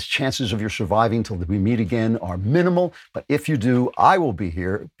 The chances of your surviving till we meet again are minimal, but if you do, I will be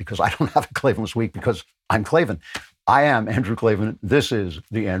here, because I don't have a Klavanless Week, because I'm Klavan. I am Andrew Klavan. This is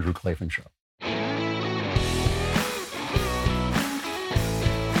The Andrew Klavan Show.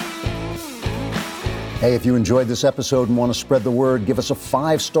 Hey, if you enjoyed this episode and want to spread the word, give us a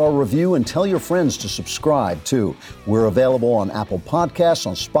 5-star review and tell your friends to subscribe, too. We're available on Apple Podcasts,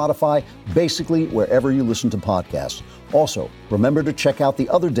 on Spotify, basically wherever you listen to podcasts. Also, remember to check out the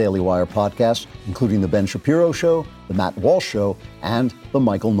other Daily Wire podcasts, including The Ben Shapiro Show, The Matt Walsh Show, and The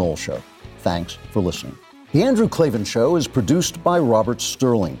Michael Knowles Show. Thanks for listening. The Andrew Klavan Show is produced by Robert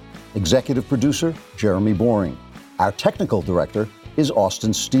Sterling. Executive producer, Jeremy Boring. Our technical director is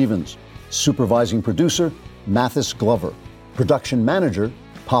Austin Stevens. Supervising producer, Mathis Glover. Production manager,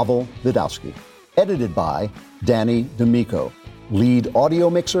 Pavel Vidowski. Edited by Danny D'Amico. Lead audio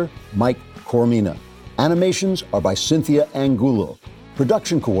mixer, Mike Coromina. Animations are by Cynthia Angulo.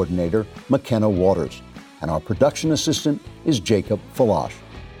 Production coordinator, McKenna Waters. And our production assistant is Jacob Falash.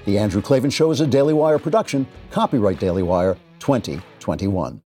 The Andrew Klavan Show is a Daily Wire production. Copyright Daily Wire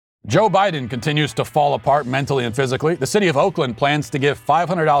 2021. Joe Biden continues to fall apart mentally and physically. The city of Oakland plans to give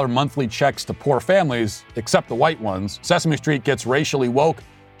 $500 monthly checks to poor families, except the white ones. Sesame Street gets racially woke,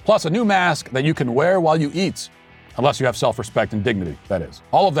 plus a new mask that you can wear while you eat, unless you have self-respect and dignity, that is.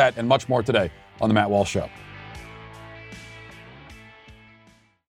 All of that and much more today on The Matt Walsh Show.